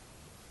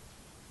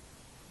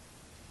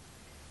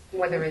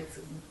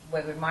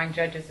 Whether mind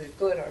judges it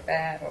good or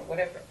bad or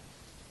whatever,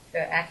 the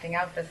acting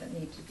out doesn't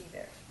need to be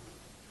there.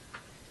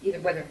 Either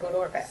whether good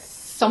or bad.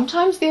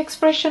 Sometimes the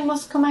expression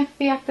must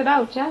be acted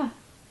out, yeah.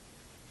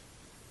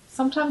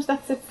 Sometimes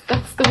that's it.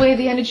 That's the way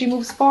the energy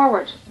moves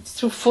forward. It's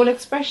through full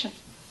expression.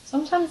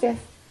 Sometimes, yes.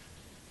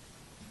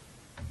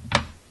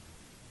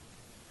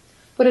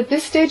 But at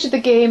this stage of the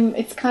game,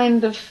 it's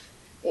kind of,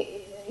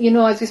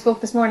 as we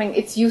spoke this morning,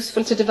 it's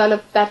useful to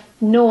develop that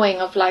knowing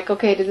of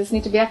okay, does this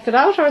need to be acted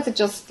out, or is it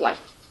just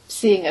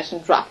seeing it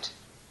and dropped?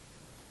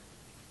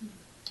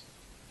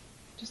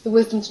 Just the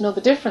wisdom to know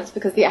the difference,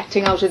 because the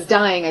acting out is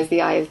dying as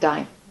the I is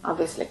dying,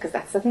 obviously, because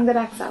that's the thing that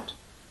acts out.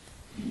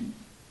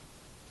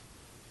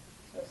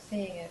 So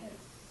seeing it is.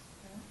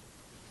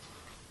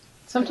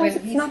 Sometimes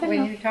it's not when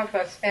enough. you talked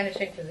about Spanish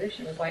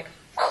Inquisition, it was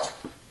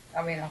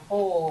a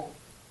whole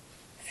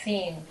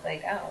scene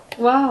played out.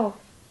 Wow.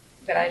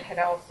 But I had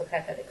also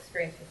had that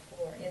experience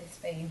before in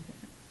Spain.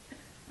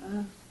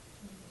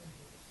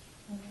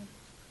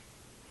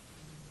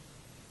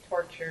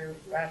 Torture,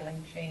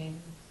 rattling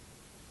chains,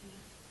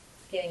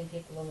 skinning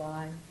people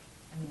alive.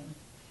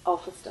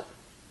 Awful stuff.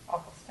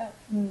 Awful stuff.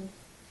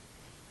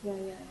 Yeah.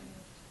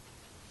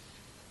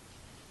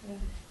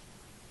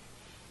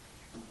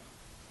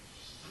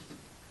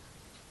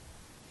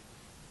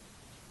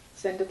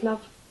 Send it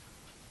love.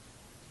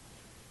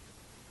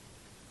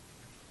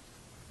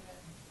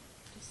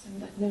 Just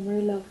send that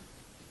memory love.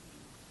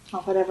 Or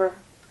whatever.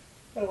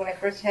 But when I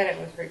first had it,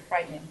 it was very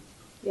frightening.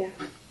 Yeah.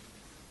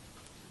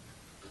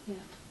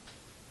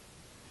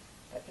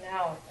 But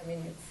now,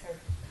 it's sort of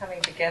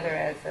coming together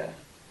as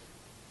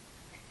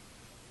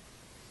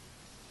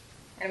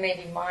and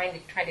maybe mind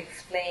trying to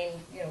explain,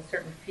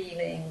 certain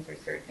feelings or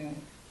certain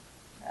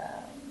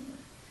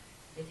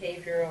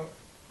behavioral,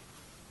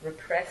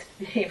 repressed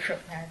behavioral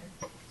patterns.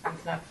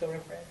 It's not so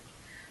repressed.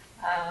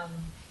 There's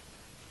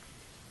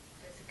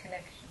a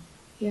connection.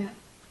 Yeah.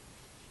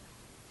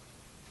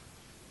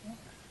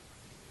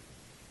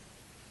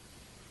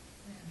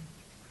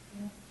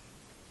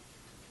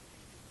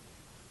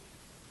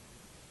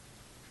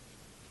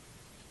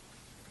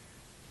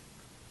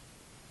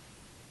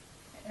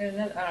 And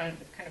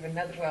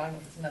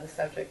it's another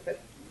subject,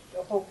 but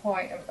the whole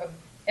point of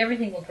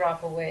everything will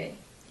drop away.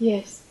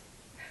 Yes.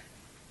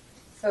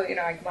 So,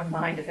 my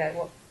mind is at,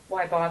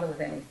 why bother with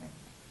anything?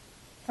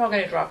 It's all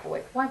going to drop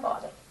away. Why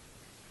bother?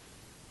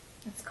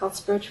 It's called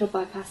spiritual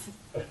bypassing.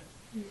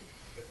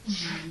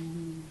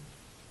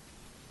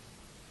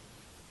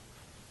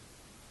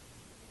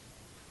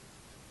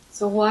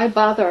 So why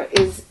bother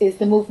is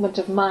the movement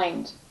of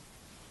mind.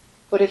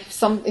 But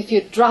if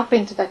you drop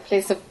into that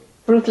place of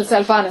brutal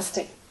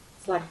self-honesty,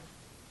 it's like,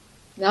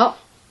 no,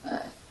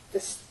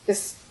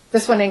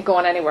 this one ain't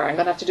going anywhere. I'm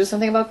going to have to do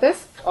something about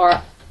this.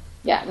 Or,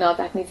 yeah, no,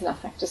 that needs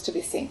nothing, just to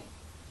be seen.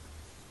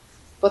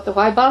 But the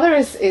why bother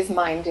is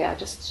mind, yeah,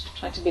 just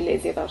trying to be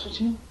lazy about it,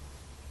 you know.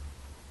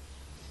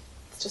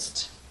 It's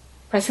just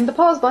pressing the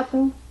pause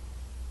button,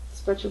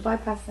 spiritual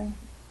bypassing,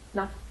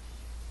 not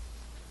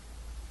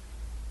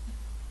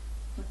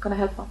going to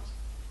help much.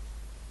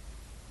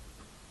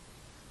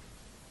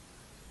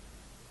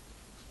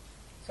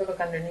 So look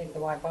underneath the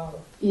why bother.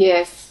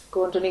 Yes,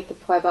 go underneath the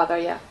why bother,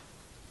 yeah.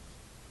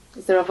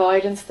 Is there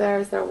avoidance there?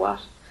 Is there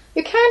what?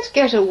 You can't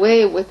get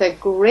away with a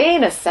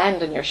grain of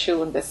sand in your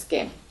shoe in this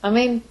game. I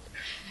mean,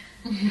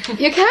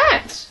 you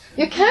can't.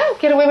 You can't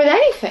get away with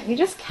anything. You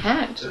just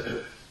can't.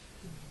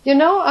 You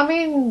know, I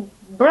mean,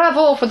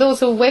 bravo for those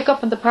who wake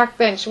up on the park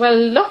bench. Well,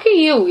 lucky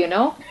you, you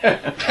know.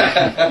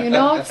 You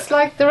know, it's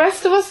like the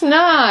rest of us,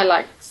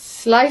 like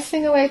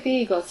slicing away at the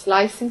ego,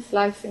 slicing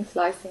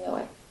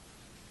away.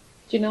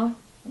 Do you know?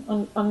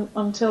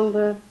 Until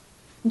the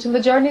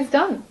journey's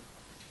done.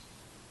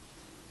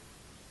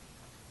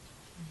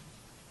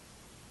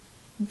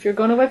 If you're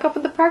going to wake up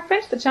on the park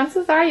bench, the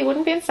chances are you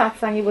wouldn't be in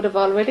satsang, you would have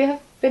already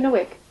have been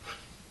awake.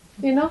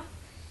 You know?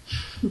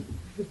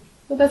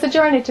 But there's a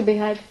journey to be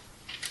had.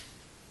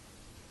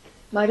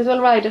 Might as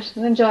well ride it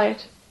and enjoy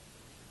it.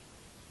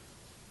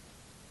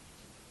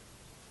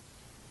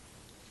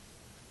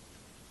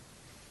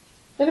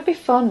 It'll be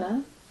fun, huh?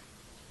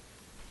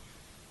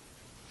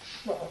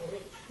 Well,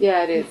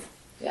 Yeah, it is.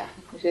 Yeah,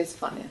 it is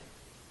fun,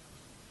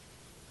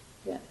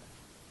 yeah. Yeah.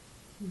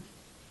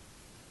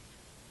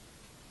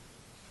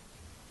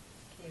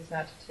 key is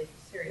not to take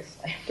it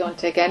seriously. Don't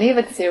take any of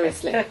it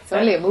seriously. It's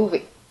only a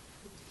movie.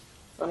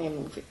 It's only a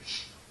movie.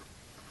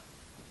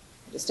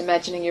 Just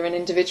imagining you're an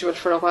individual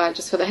for a while,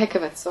 just for the heck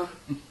of it. So,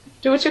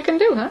 do what you can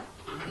do, huh?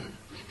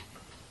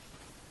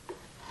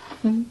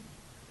 Mm-hmm.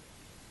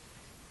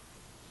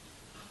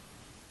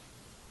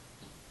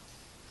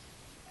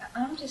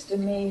 I'm just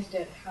amazed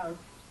at how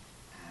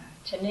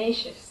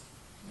tenacious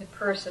the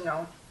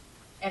personal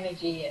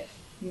energy is.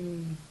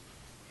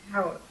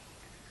 How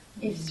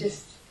it's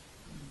just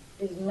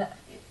not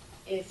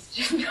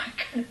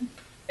going to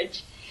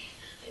budge.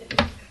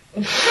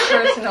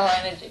 Personal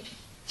energy.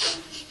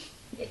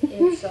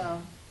 It's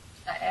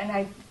and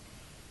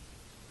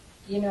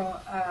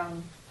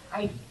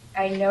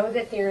I know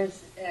that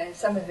there's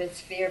some of it's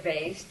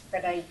fear-based,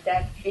 but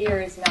that fear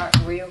is not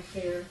real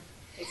fear.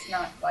 It's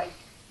not like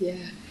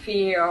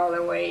fear all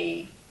the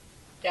way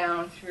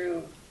down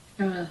through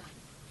the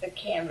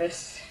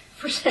canvas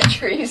for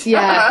centuries.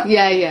 Yeah.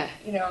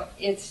 You know,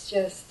 it's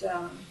just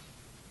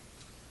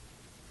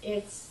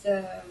it's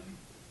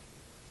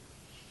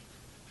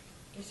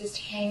just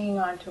hanging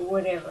on to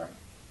whatever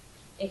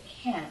it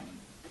can,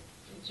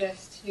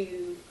 just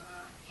to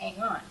hang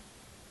on.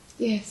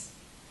 Yes.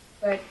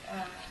 But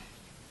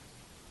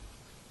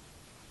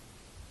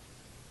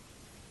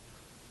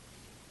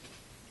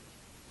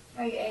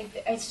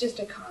it's just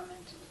a comment.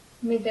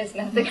 I mean, there's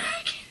nothing I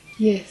can.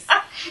 Yes.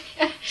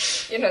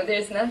 You know,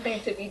 there's nothing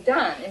to be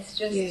done. It's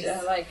just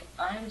Yes. like,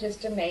 I'm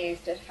just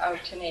amazed at how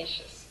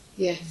tenacious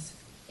Yes.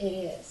 it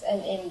is.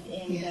 And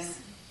Yes.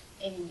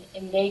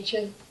 in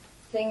nature,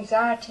 things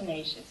are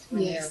tenacious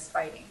when Yes.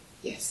 they're fighting.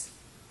 Yes.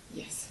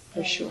 Yes, for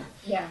And, sure.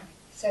 Yeah.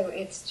 So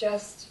it's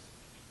just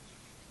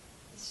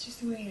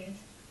the way it is.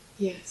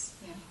 Yes.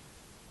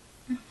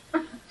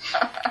 Yeah.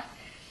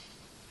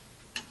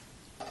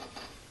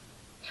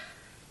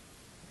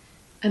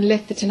 And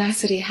let the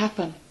tenacity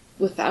happen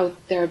without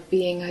there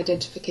being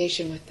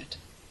identification with it.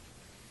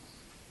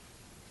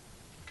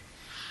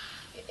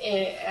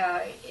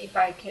 If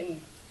I can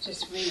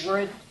just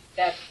reword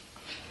that,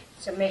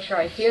 so make sure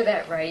I hear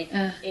that right,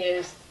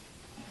 is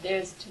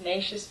there's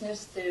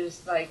tenaciousness,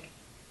 there's like,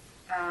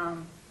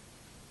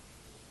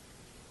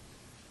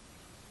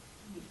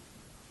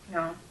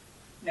 no,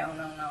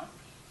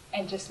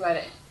 and just let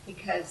it,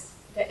 because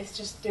it's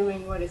just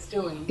doing what it's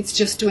doing. It's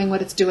just doing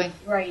what it's doing.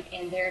 Right,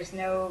 and there's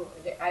no,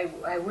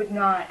 I would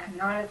not, I'm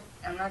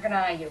not going to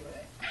argue with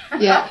it.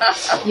 Yeah.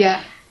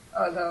 Yeah.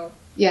 Although,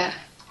 Yeah.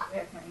 I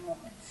have my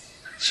moments.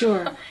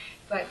 Sure.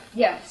 But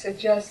yeah, so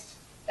just,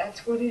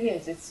 that's what it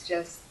is. It's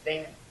just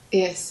there.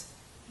 Yes.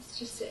 It's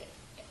just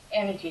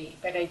energy.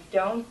 But I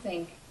don't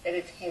think that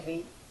it's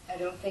heavy. I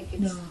don't think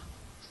it's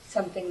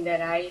something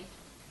that I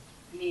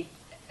need,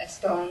 a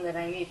stone that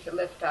I need to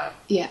lift up.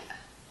 Yeah.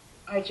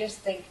 I just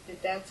think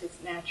that that's its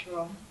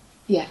natural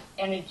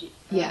energy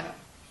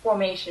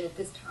formation at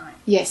this time.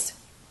 Yes.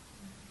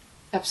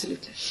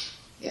 Absolutely.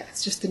 Yeah,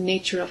 it's just the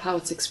nature of how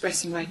it's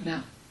expressing right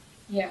now.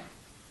 Yeah.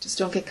 Just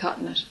don't get caught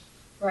in it.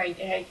 Right,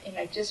 and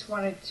I just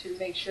wanted to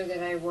make sure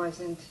that I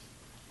wasn't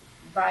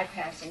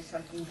bypassing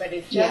something, but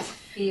it just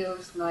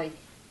feels like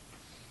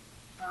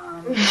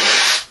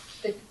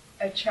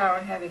a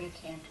child having a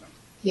tantrum.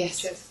 Yes.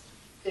 Just,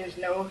 there's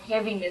no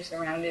heaviness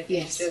around it.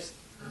 Yes. It's just,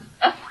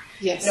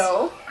 Yes.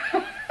 no.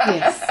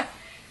 Yes.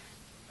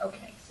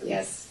 Okay, so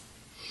Yes.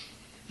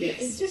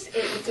 Yes.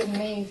 It's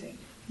amazing.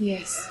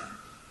 Yes.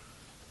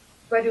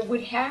 But it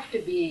would have to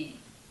be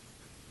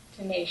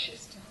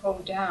tenacious to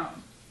hold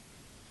down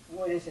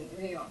what isn't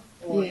real,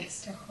 or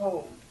Yes. to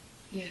hold.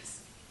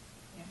 Yes.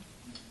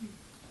 Yeah.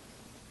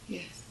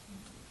 Yes.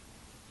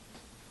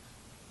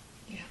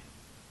 Yeah.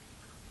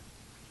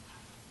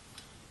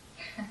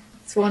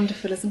 It's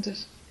wonderful, isn't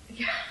it?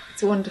 Yeah.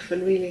 It's wonderful,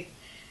 really.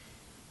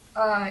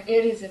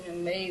 It is an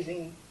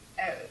amazing.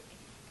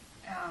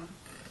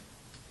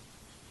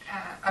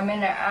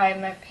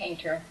 I'm a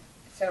painter,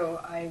 so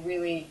I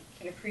really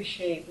can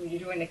appreciate when you're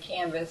doing a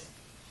canvas,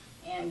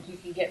 and you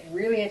can get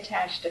really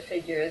attached to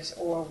figures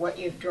or what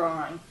you've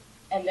drawn,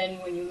 and then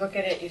when you look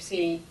at it, you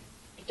see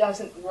it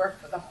doesn't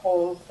work for the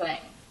whole thing.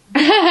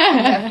 You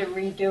have to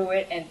redo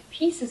it, and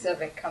pieces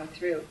of it come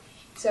through.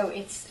 So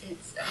it's.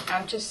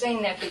 I'm just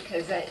saying that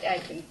because I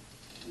can.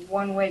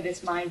 One way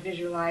this mind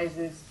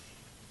visualizes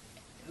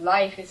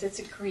life is it's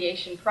a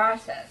creation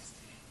process,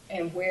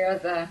 and where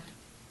the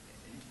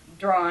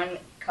drawn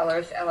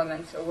colors,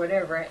 elements, or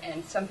whatever,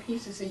 and some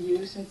pieces are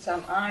used and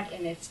some aren't,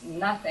 and it's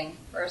nothing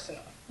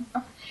personal.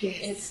 Yes.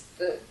 It's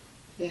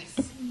Yes.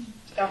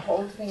 the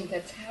whole thing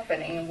that's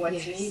happening and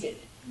what's Yes. needed,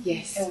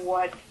 Yes. and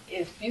what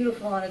is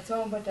beautiful on its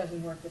own but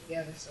doesn't work with the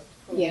other stuff,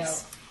 pulled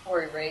Yes. out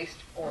or erased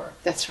or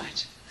That's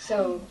right.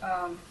 so.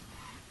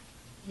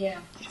 Yeah.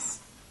 Yes.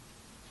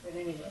 But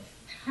anyway.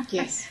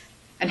 Yes.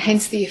 And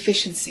hence the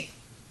efficiency.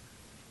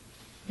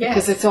 Yes.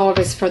 Because it's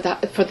always for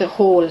the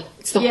whole.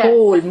 It's the Yes.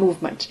 whole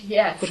movement.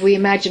 Yes. But we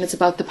imagine it's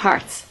about the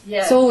parts.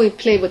 Yes. So we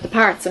play with the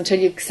parts until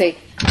you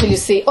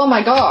see, oh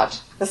my God,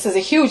 this is a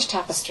huge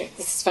tapestry.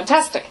 This is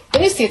fantastic.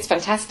 Then you see it's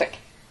fantastic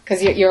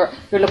because you're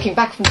looking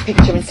back from the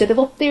picture instead of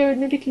up there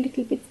in a little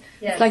bits.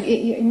 Yes. It's like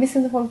you're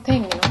missing the whole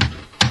thing,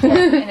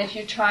 And if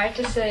you try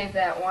to save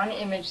that one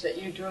image that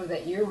you drew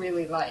that you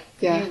really like,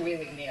 Yeah. you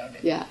really nailed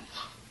it. Yeah.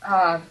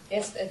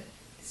 It's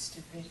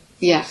stupid.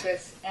 It's Yeah.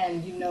 useless,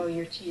 and you know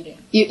you're cheating.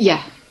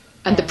 Yeah.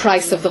 And the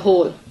price of the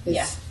whole is,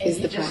 Yeah. And is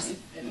you the price.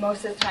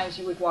 most of the times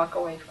you would walk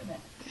away from it.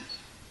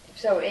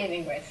 So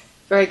anyways,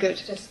 Very good.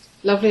 just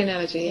Lovely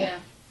analogy, yeah.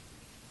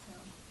 So,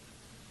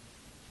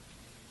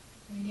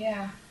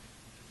 yeah.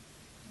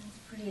 It's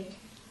pretty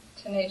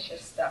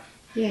tenacious stuff.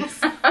 Yes.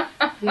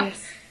 Yes.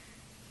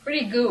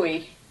 Pretty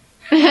gooey.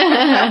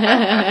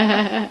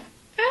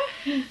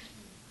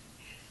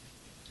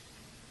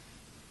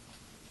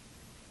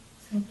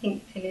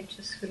 Something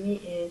tenacious for me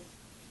is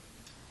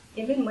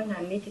even when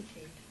I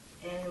meditate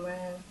and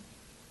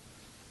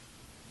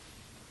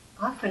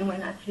often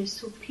when I feel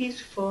so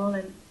peaceful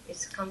and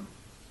it's come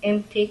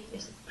empty,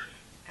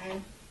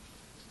 and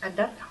at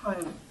that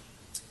time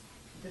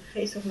the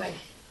face of my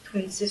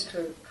twin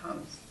sister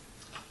comes,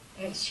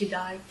 and she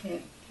died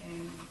 10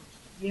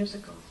 years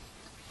ago,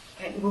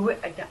 and we were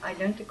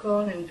identical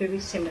and very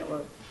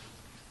similar,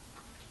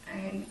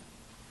 and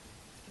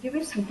there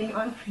is something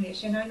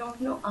unfinished, and I don't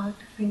know how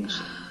to finish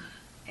it.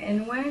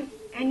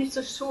 And it's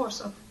a source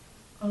of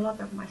a lot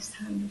of my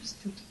sadness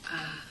too.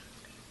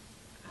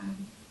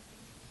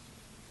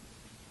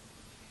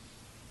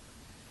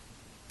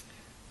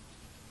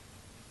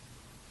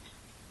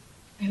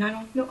 And I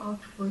don't know how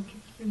to work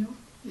it,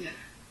 Yeah.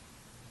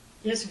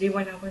 Yesterday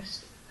when I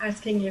was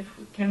asking if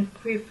we can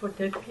pray for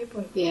dead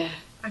people, Yeah.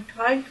 I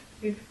tried to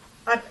pray,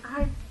 but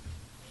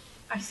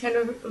I sent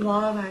her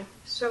love, I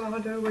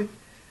surrounded her with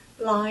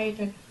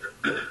light,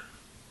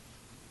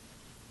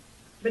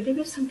 but there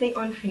is something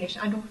unfinished.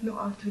 I don't know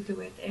how to do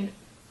it. And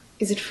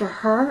Is it for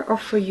her or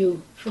for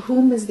you? For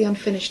whom is the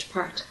unfinished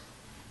part?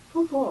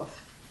 for both.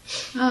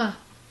 Ah.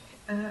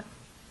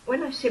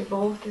 When I say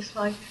both, it's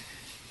like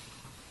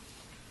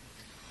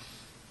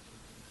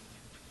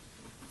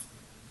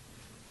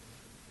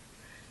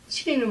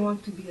she didn't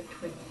want to be a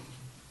twin.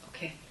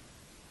 Okay.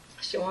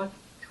 She wanted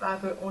to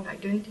have her own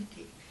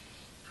identity.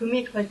 For me,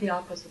 it was the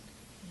opposite.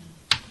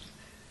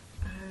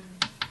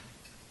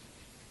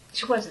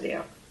 She was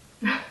there.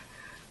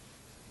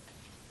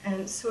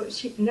 And so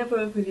she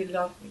never really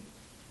loved me.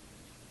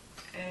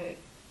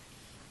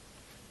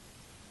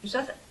 Just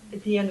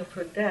at the end of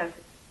her death,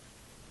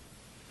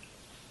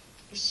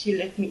 she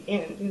let me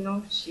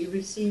in, she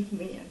received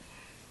me.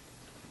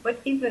 But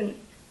even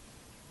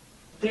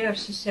there,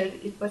 she said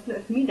it was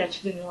not me that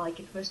she didn't like,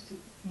 it was to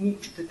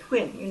meet the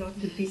twin,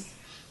 to be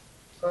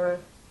her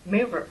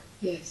mirror.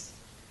 Yes.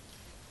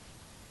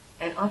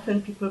 And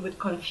often people would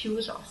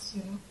confuse us,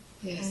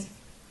 Yes.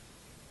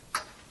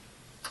 And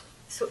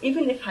so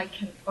even if I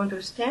can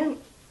understand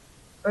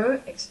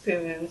her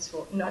experience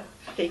or not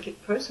take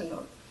it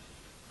personal,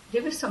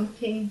 there was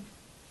something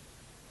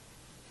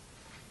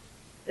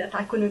that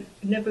I couldn't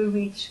never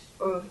reach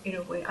her in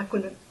a way. I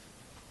couldn't.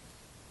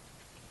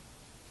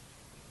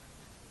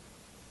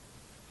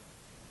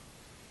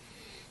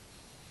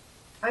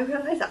 I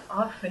realize that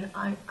often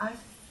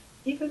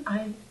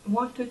I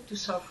wanted to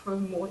suffer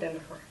more than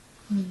her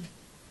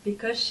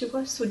because she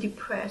was so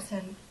depressed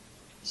and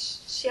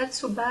she had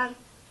so bad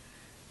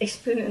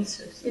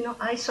experiences.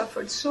 I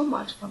suffered so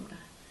much from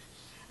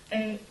that.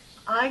 And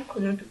I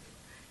couldn't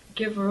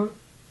give her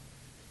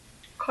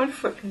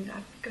comfort in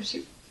that because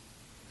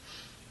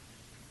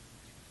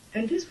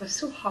And this was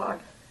so hard.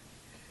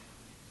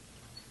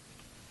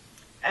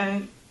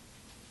 And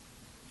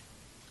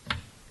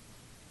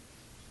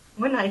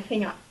when I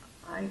think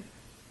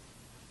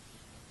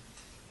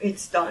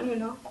it's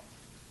done,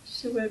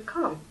 she will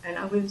come and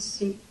I will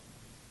see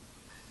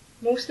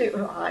mostly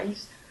her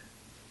eyes.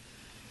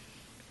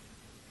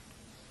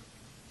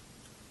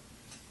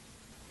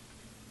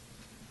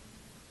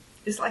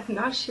 It's like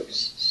now she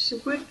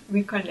would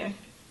reconnect.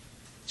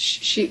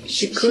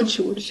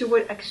 She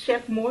would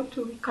accept more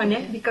to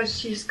reconnect because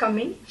she's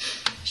coming.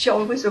 She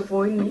always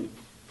avoid me,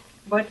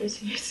 but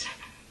it's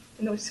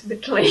a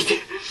bit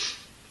late.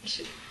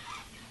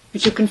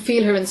 But you can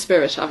feel her in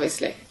spirit,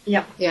 obviously.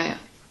 Yeah. Yeah.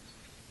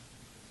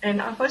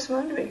 And I was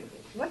wondering,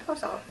 what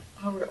was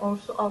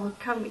our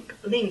karmic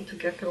link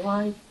together?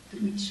 Why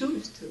did we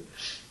choose to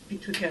be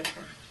together?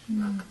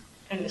 Mm.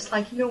 And it's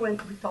like, when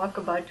we talk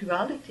about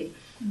duality,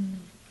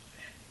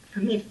 for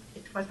me,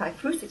 it was my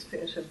first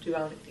experience of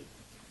duality.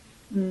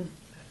 Mm.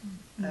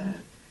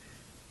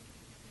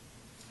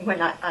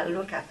 When I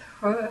look at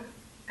her,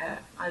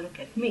 I look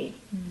at me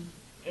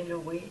in a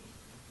way.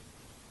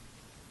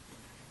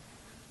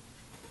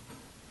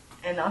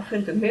 And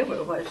often the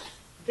mirror was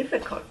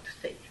difficult to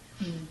take.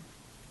 Mm.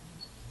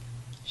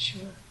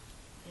 Sure.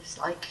 It's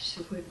like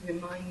she would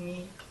remind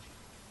me,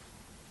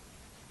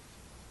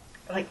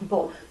 like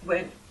both,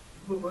 when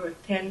we were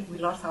 10, we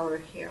lost our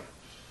hair.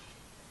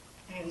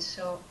 And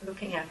so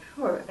looking at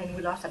her, and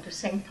we lost at the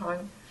same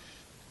time,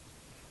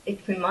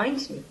 it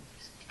reminds me,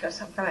 because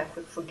sometimes I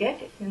could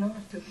forget it,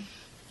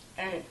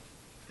 and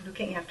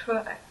looking at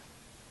her,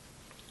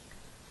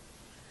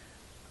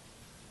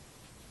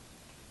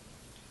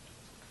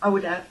 I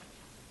would have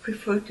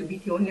preferred to be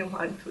the only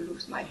one to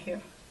lose my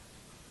hair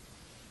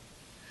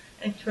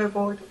and to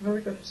avoid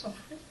further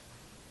suffering.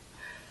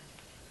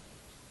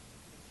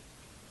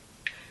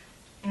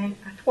 And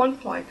at one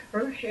point,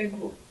 her hair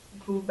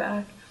grew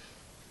back,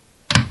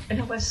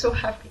 and I was so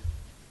happy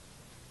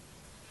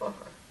for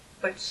her,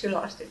 but she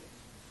lost it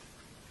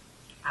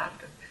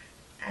after.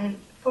 And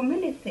for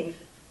many things,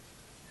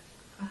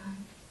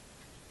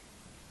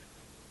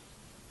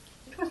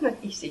 it was not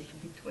easy to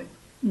be twin.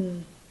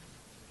 Mm.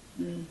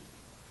 Mm.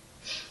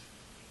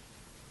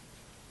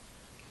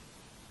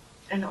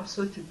 And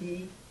also to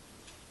be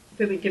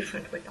very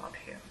different without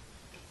hair.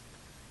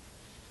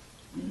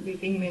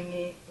 Living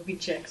many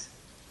rejects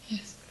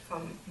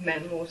from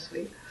men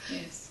mostly.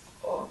 Yes.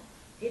 Or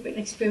even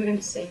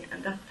experiencing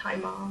at that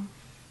time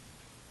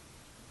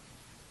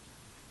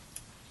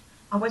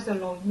I was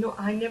alone.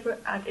 I never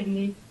had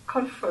any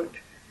comfort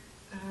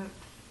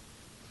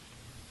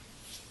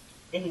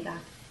in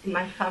that. In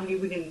my family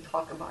we didn't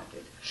talk about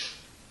it.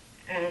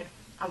 And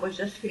I was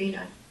just feeling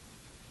that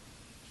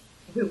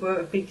we were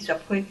a big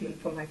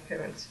disappointment for my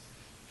parents.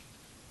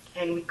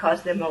 And we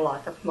cost them a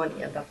lot of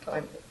money at that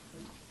time.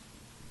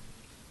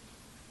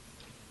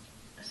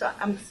 So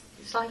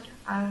it's like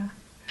I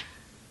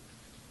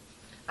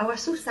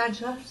was so sad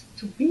just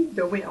to be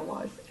the way I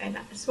was, and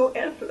so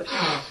helpless.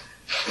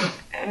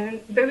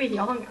 And very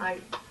young,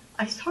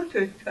 I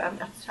started to have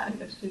that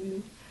sadness in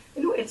me.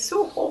 It's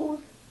so hard.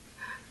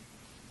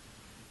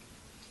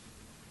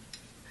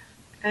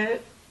 And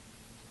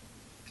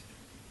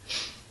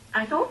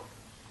I don't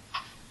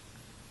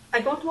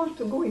want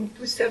to go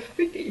into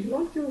self-pity. I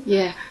want to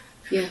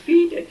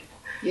feed it.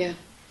 Yeah.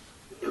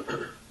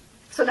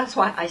 So that's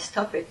why I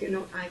stop it.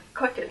 I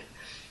cut it,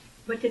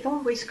 but it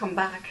always come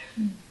back,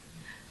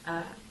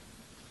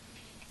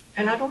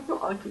 and I don't know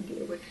how to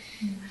deal with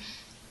it.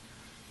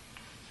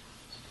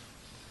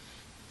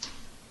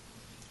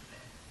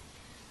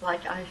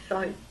 Like I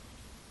thought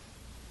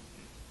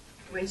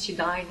when she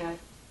died that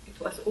it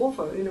was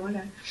over,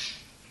 that.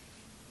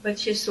 But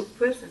she's so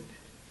present.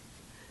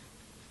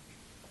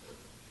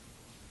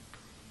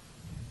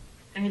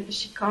 And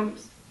she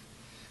comes,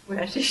 when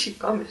I say she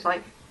comes, it's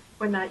like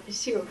when I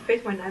see her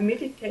face, when I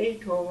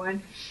meditate, or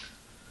when,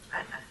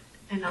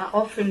 and I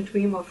often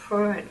dream of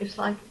her, and it's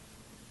like,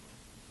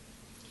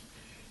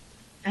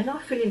 and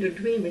often in the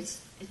dream it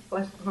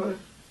was her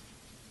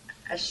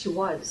as she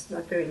was,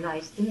 not very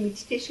nice. In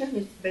meditation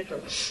it's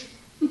better.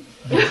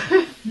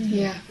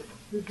 Yeah.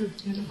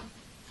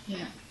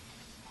 Yeah.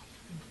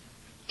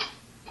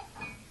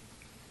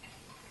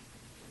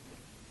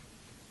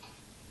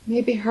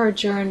 Maybe her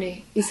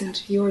journey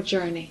isn't your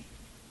journey.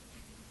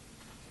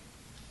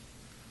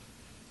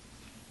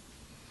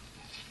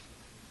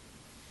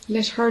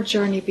 Let her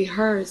journey be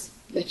hers.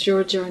 Let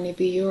your journey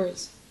be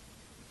yours.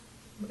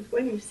 But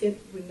when you said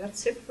we're not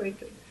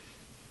separated,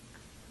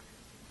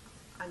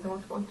 I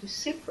don't want to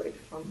separate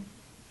from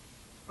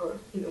her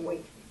in a way.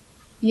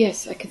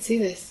 Yes, I can see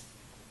this.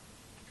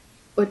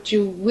 But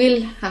you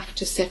will have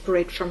to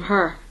separate from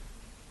her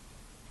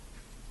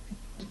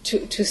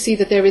to see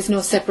that there is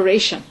no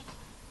separation.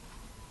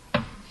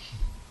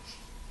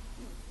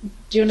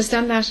 Do you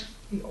understand that?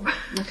 No.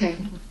 Okay.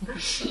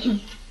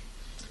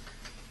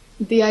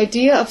 The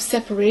idea of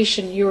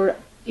separation,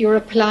 you're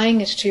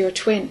applying it to your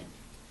twin.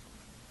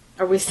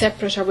 Are we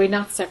separate? Are we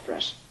not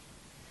separate?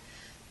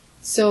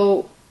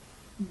 So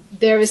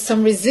there is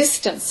some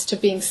resistance to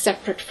being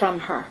separate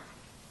from her.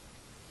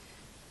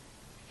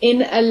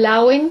 In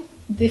allowing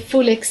the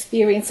full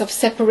experience of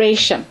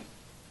separation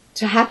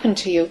to happen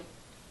to you,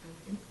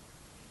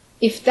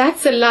 if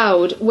that's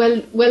allowed,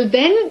 well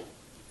then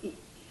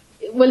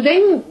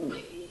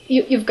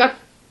you've got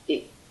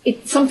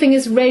something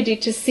is ready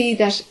to see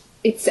that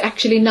it's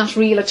actually not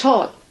real at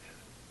all.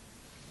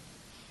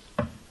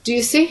 Do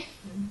you see?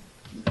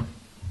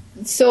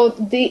 So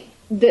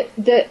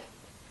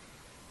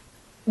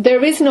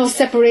there is no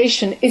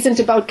separation isn't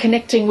about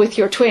connecting with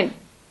your twin.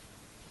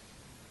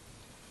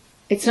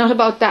 It's not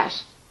about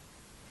that.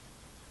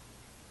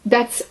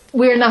 That's,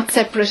 we're not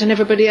separate and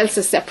everybody else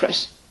is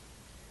separate.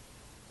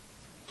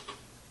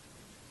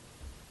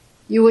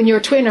 You and your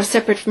twin are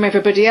separate from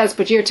everybody else,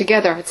 but you're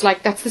together. It's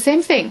like, that's the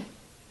same thing.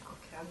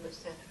 Okay, I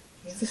understand.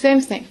 Yeah. It's the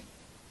same thing.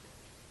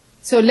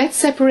 So let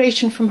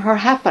separation from her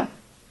happen.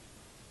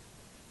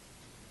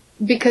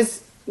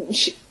 Because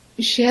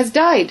she has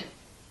died.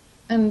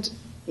 And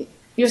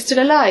you're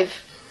still alive.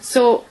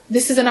 So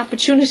this is an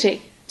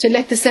opportunity to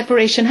let the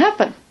separation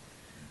happen.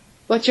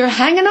 But you're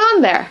hanging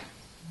on there.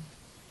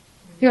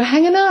 You're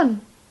hanging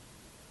on.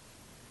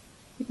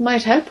 It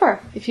might help her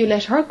if you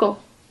let her go.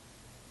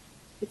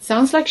 It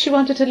sounds like she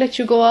wanted to let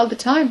you go all the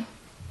time.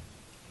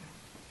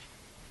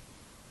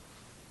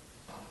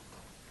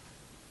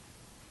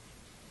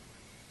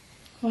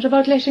 What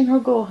about letting her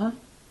go, huh?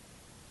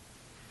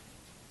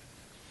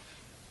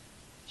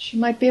 She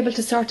might be able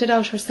to sort it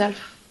out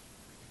herself.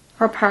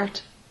 Her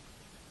part.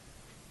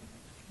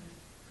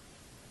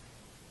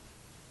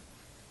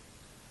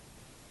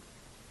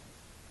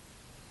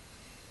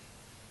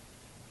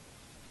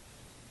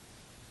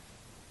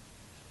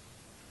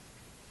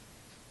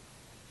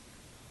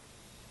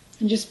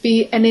 And just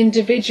be an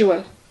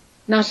individual,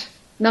 not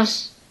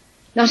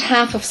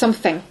half of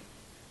something,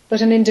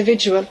 but an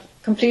individual,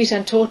 complete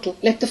and total.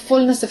 Let the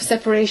fullness of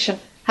separation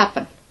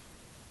happen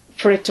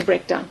for it to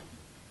break down.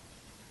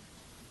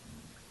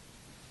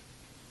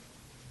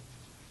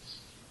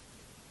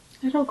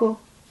 Let her go.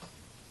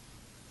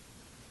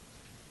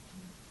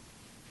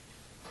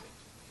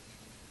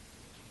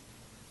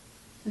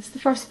 That's the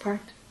first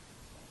part.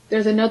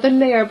 There's another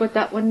layer, but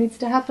that one needs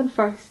to happen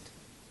first.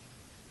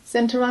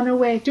 Send her on her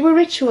way. Do a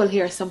ritual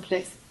here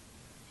someplace.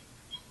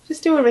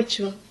 Just do a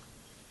ritual.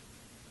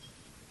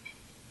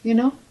 You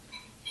know?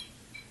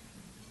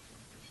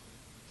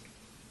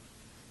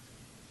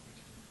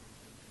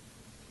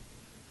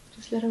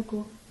 Just let her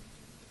go.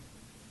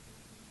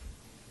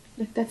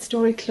 Let that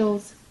story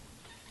close.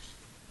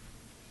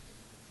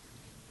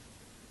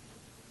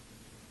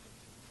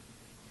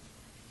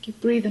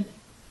 Keep breathing.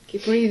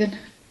 Keep breathing.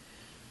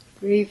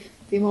 Breathe.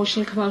 The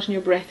emotion will come out in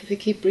your breath if you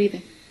keep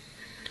breathing.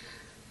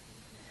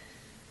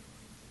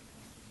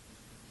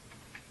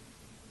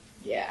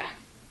 Yeah.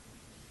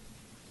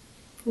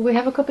 Will we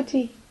have a cup of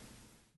tea?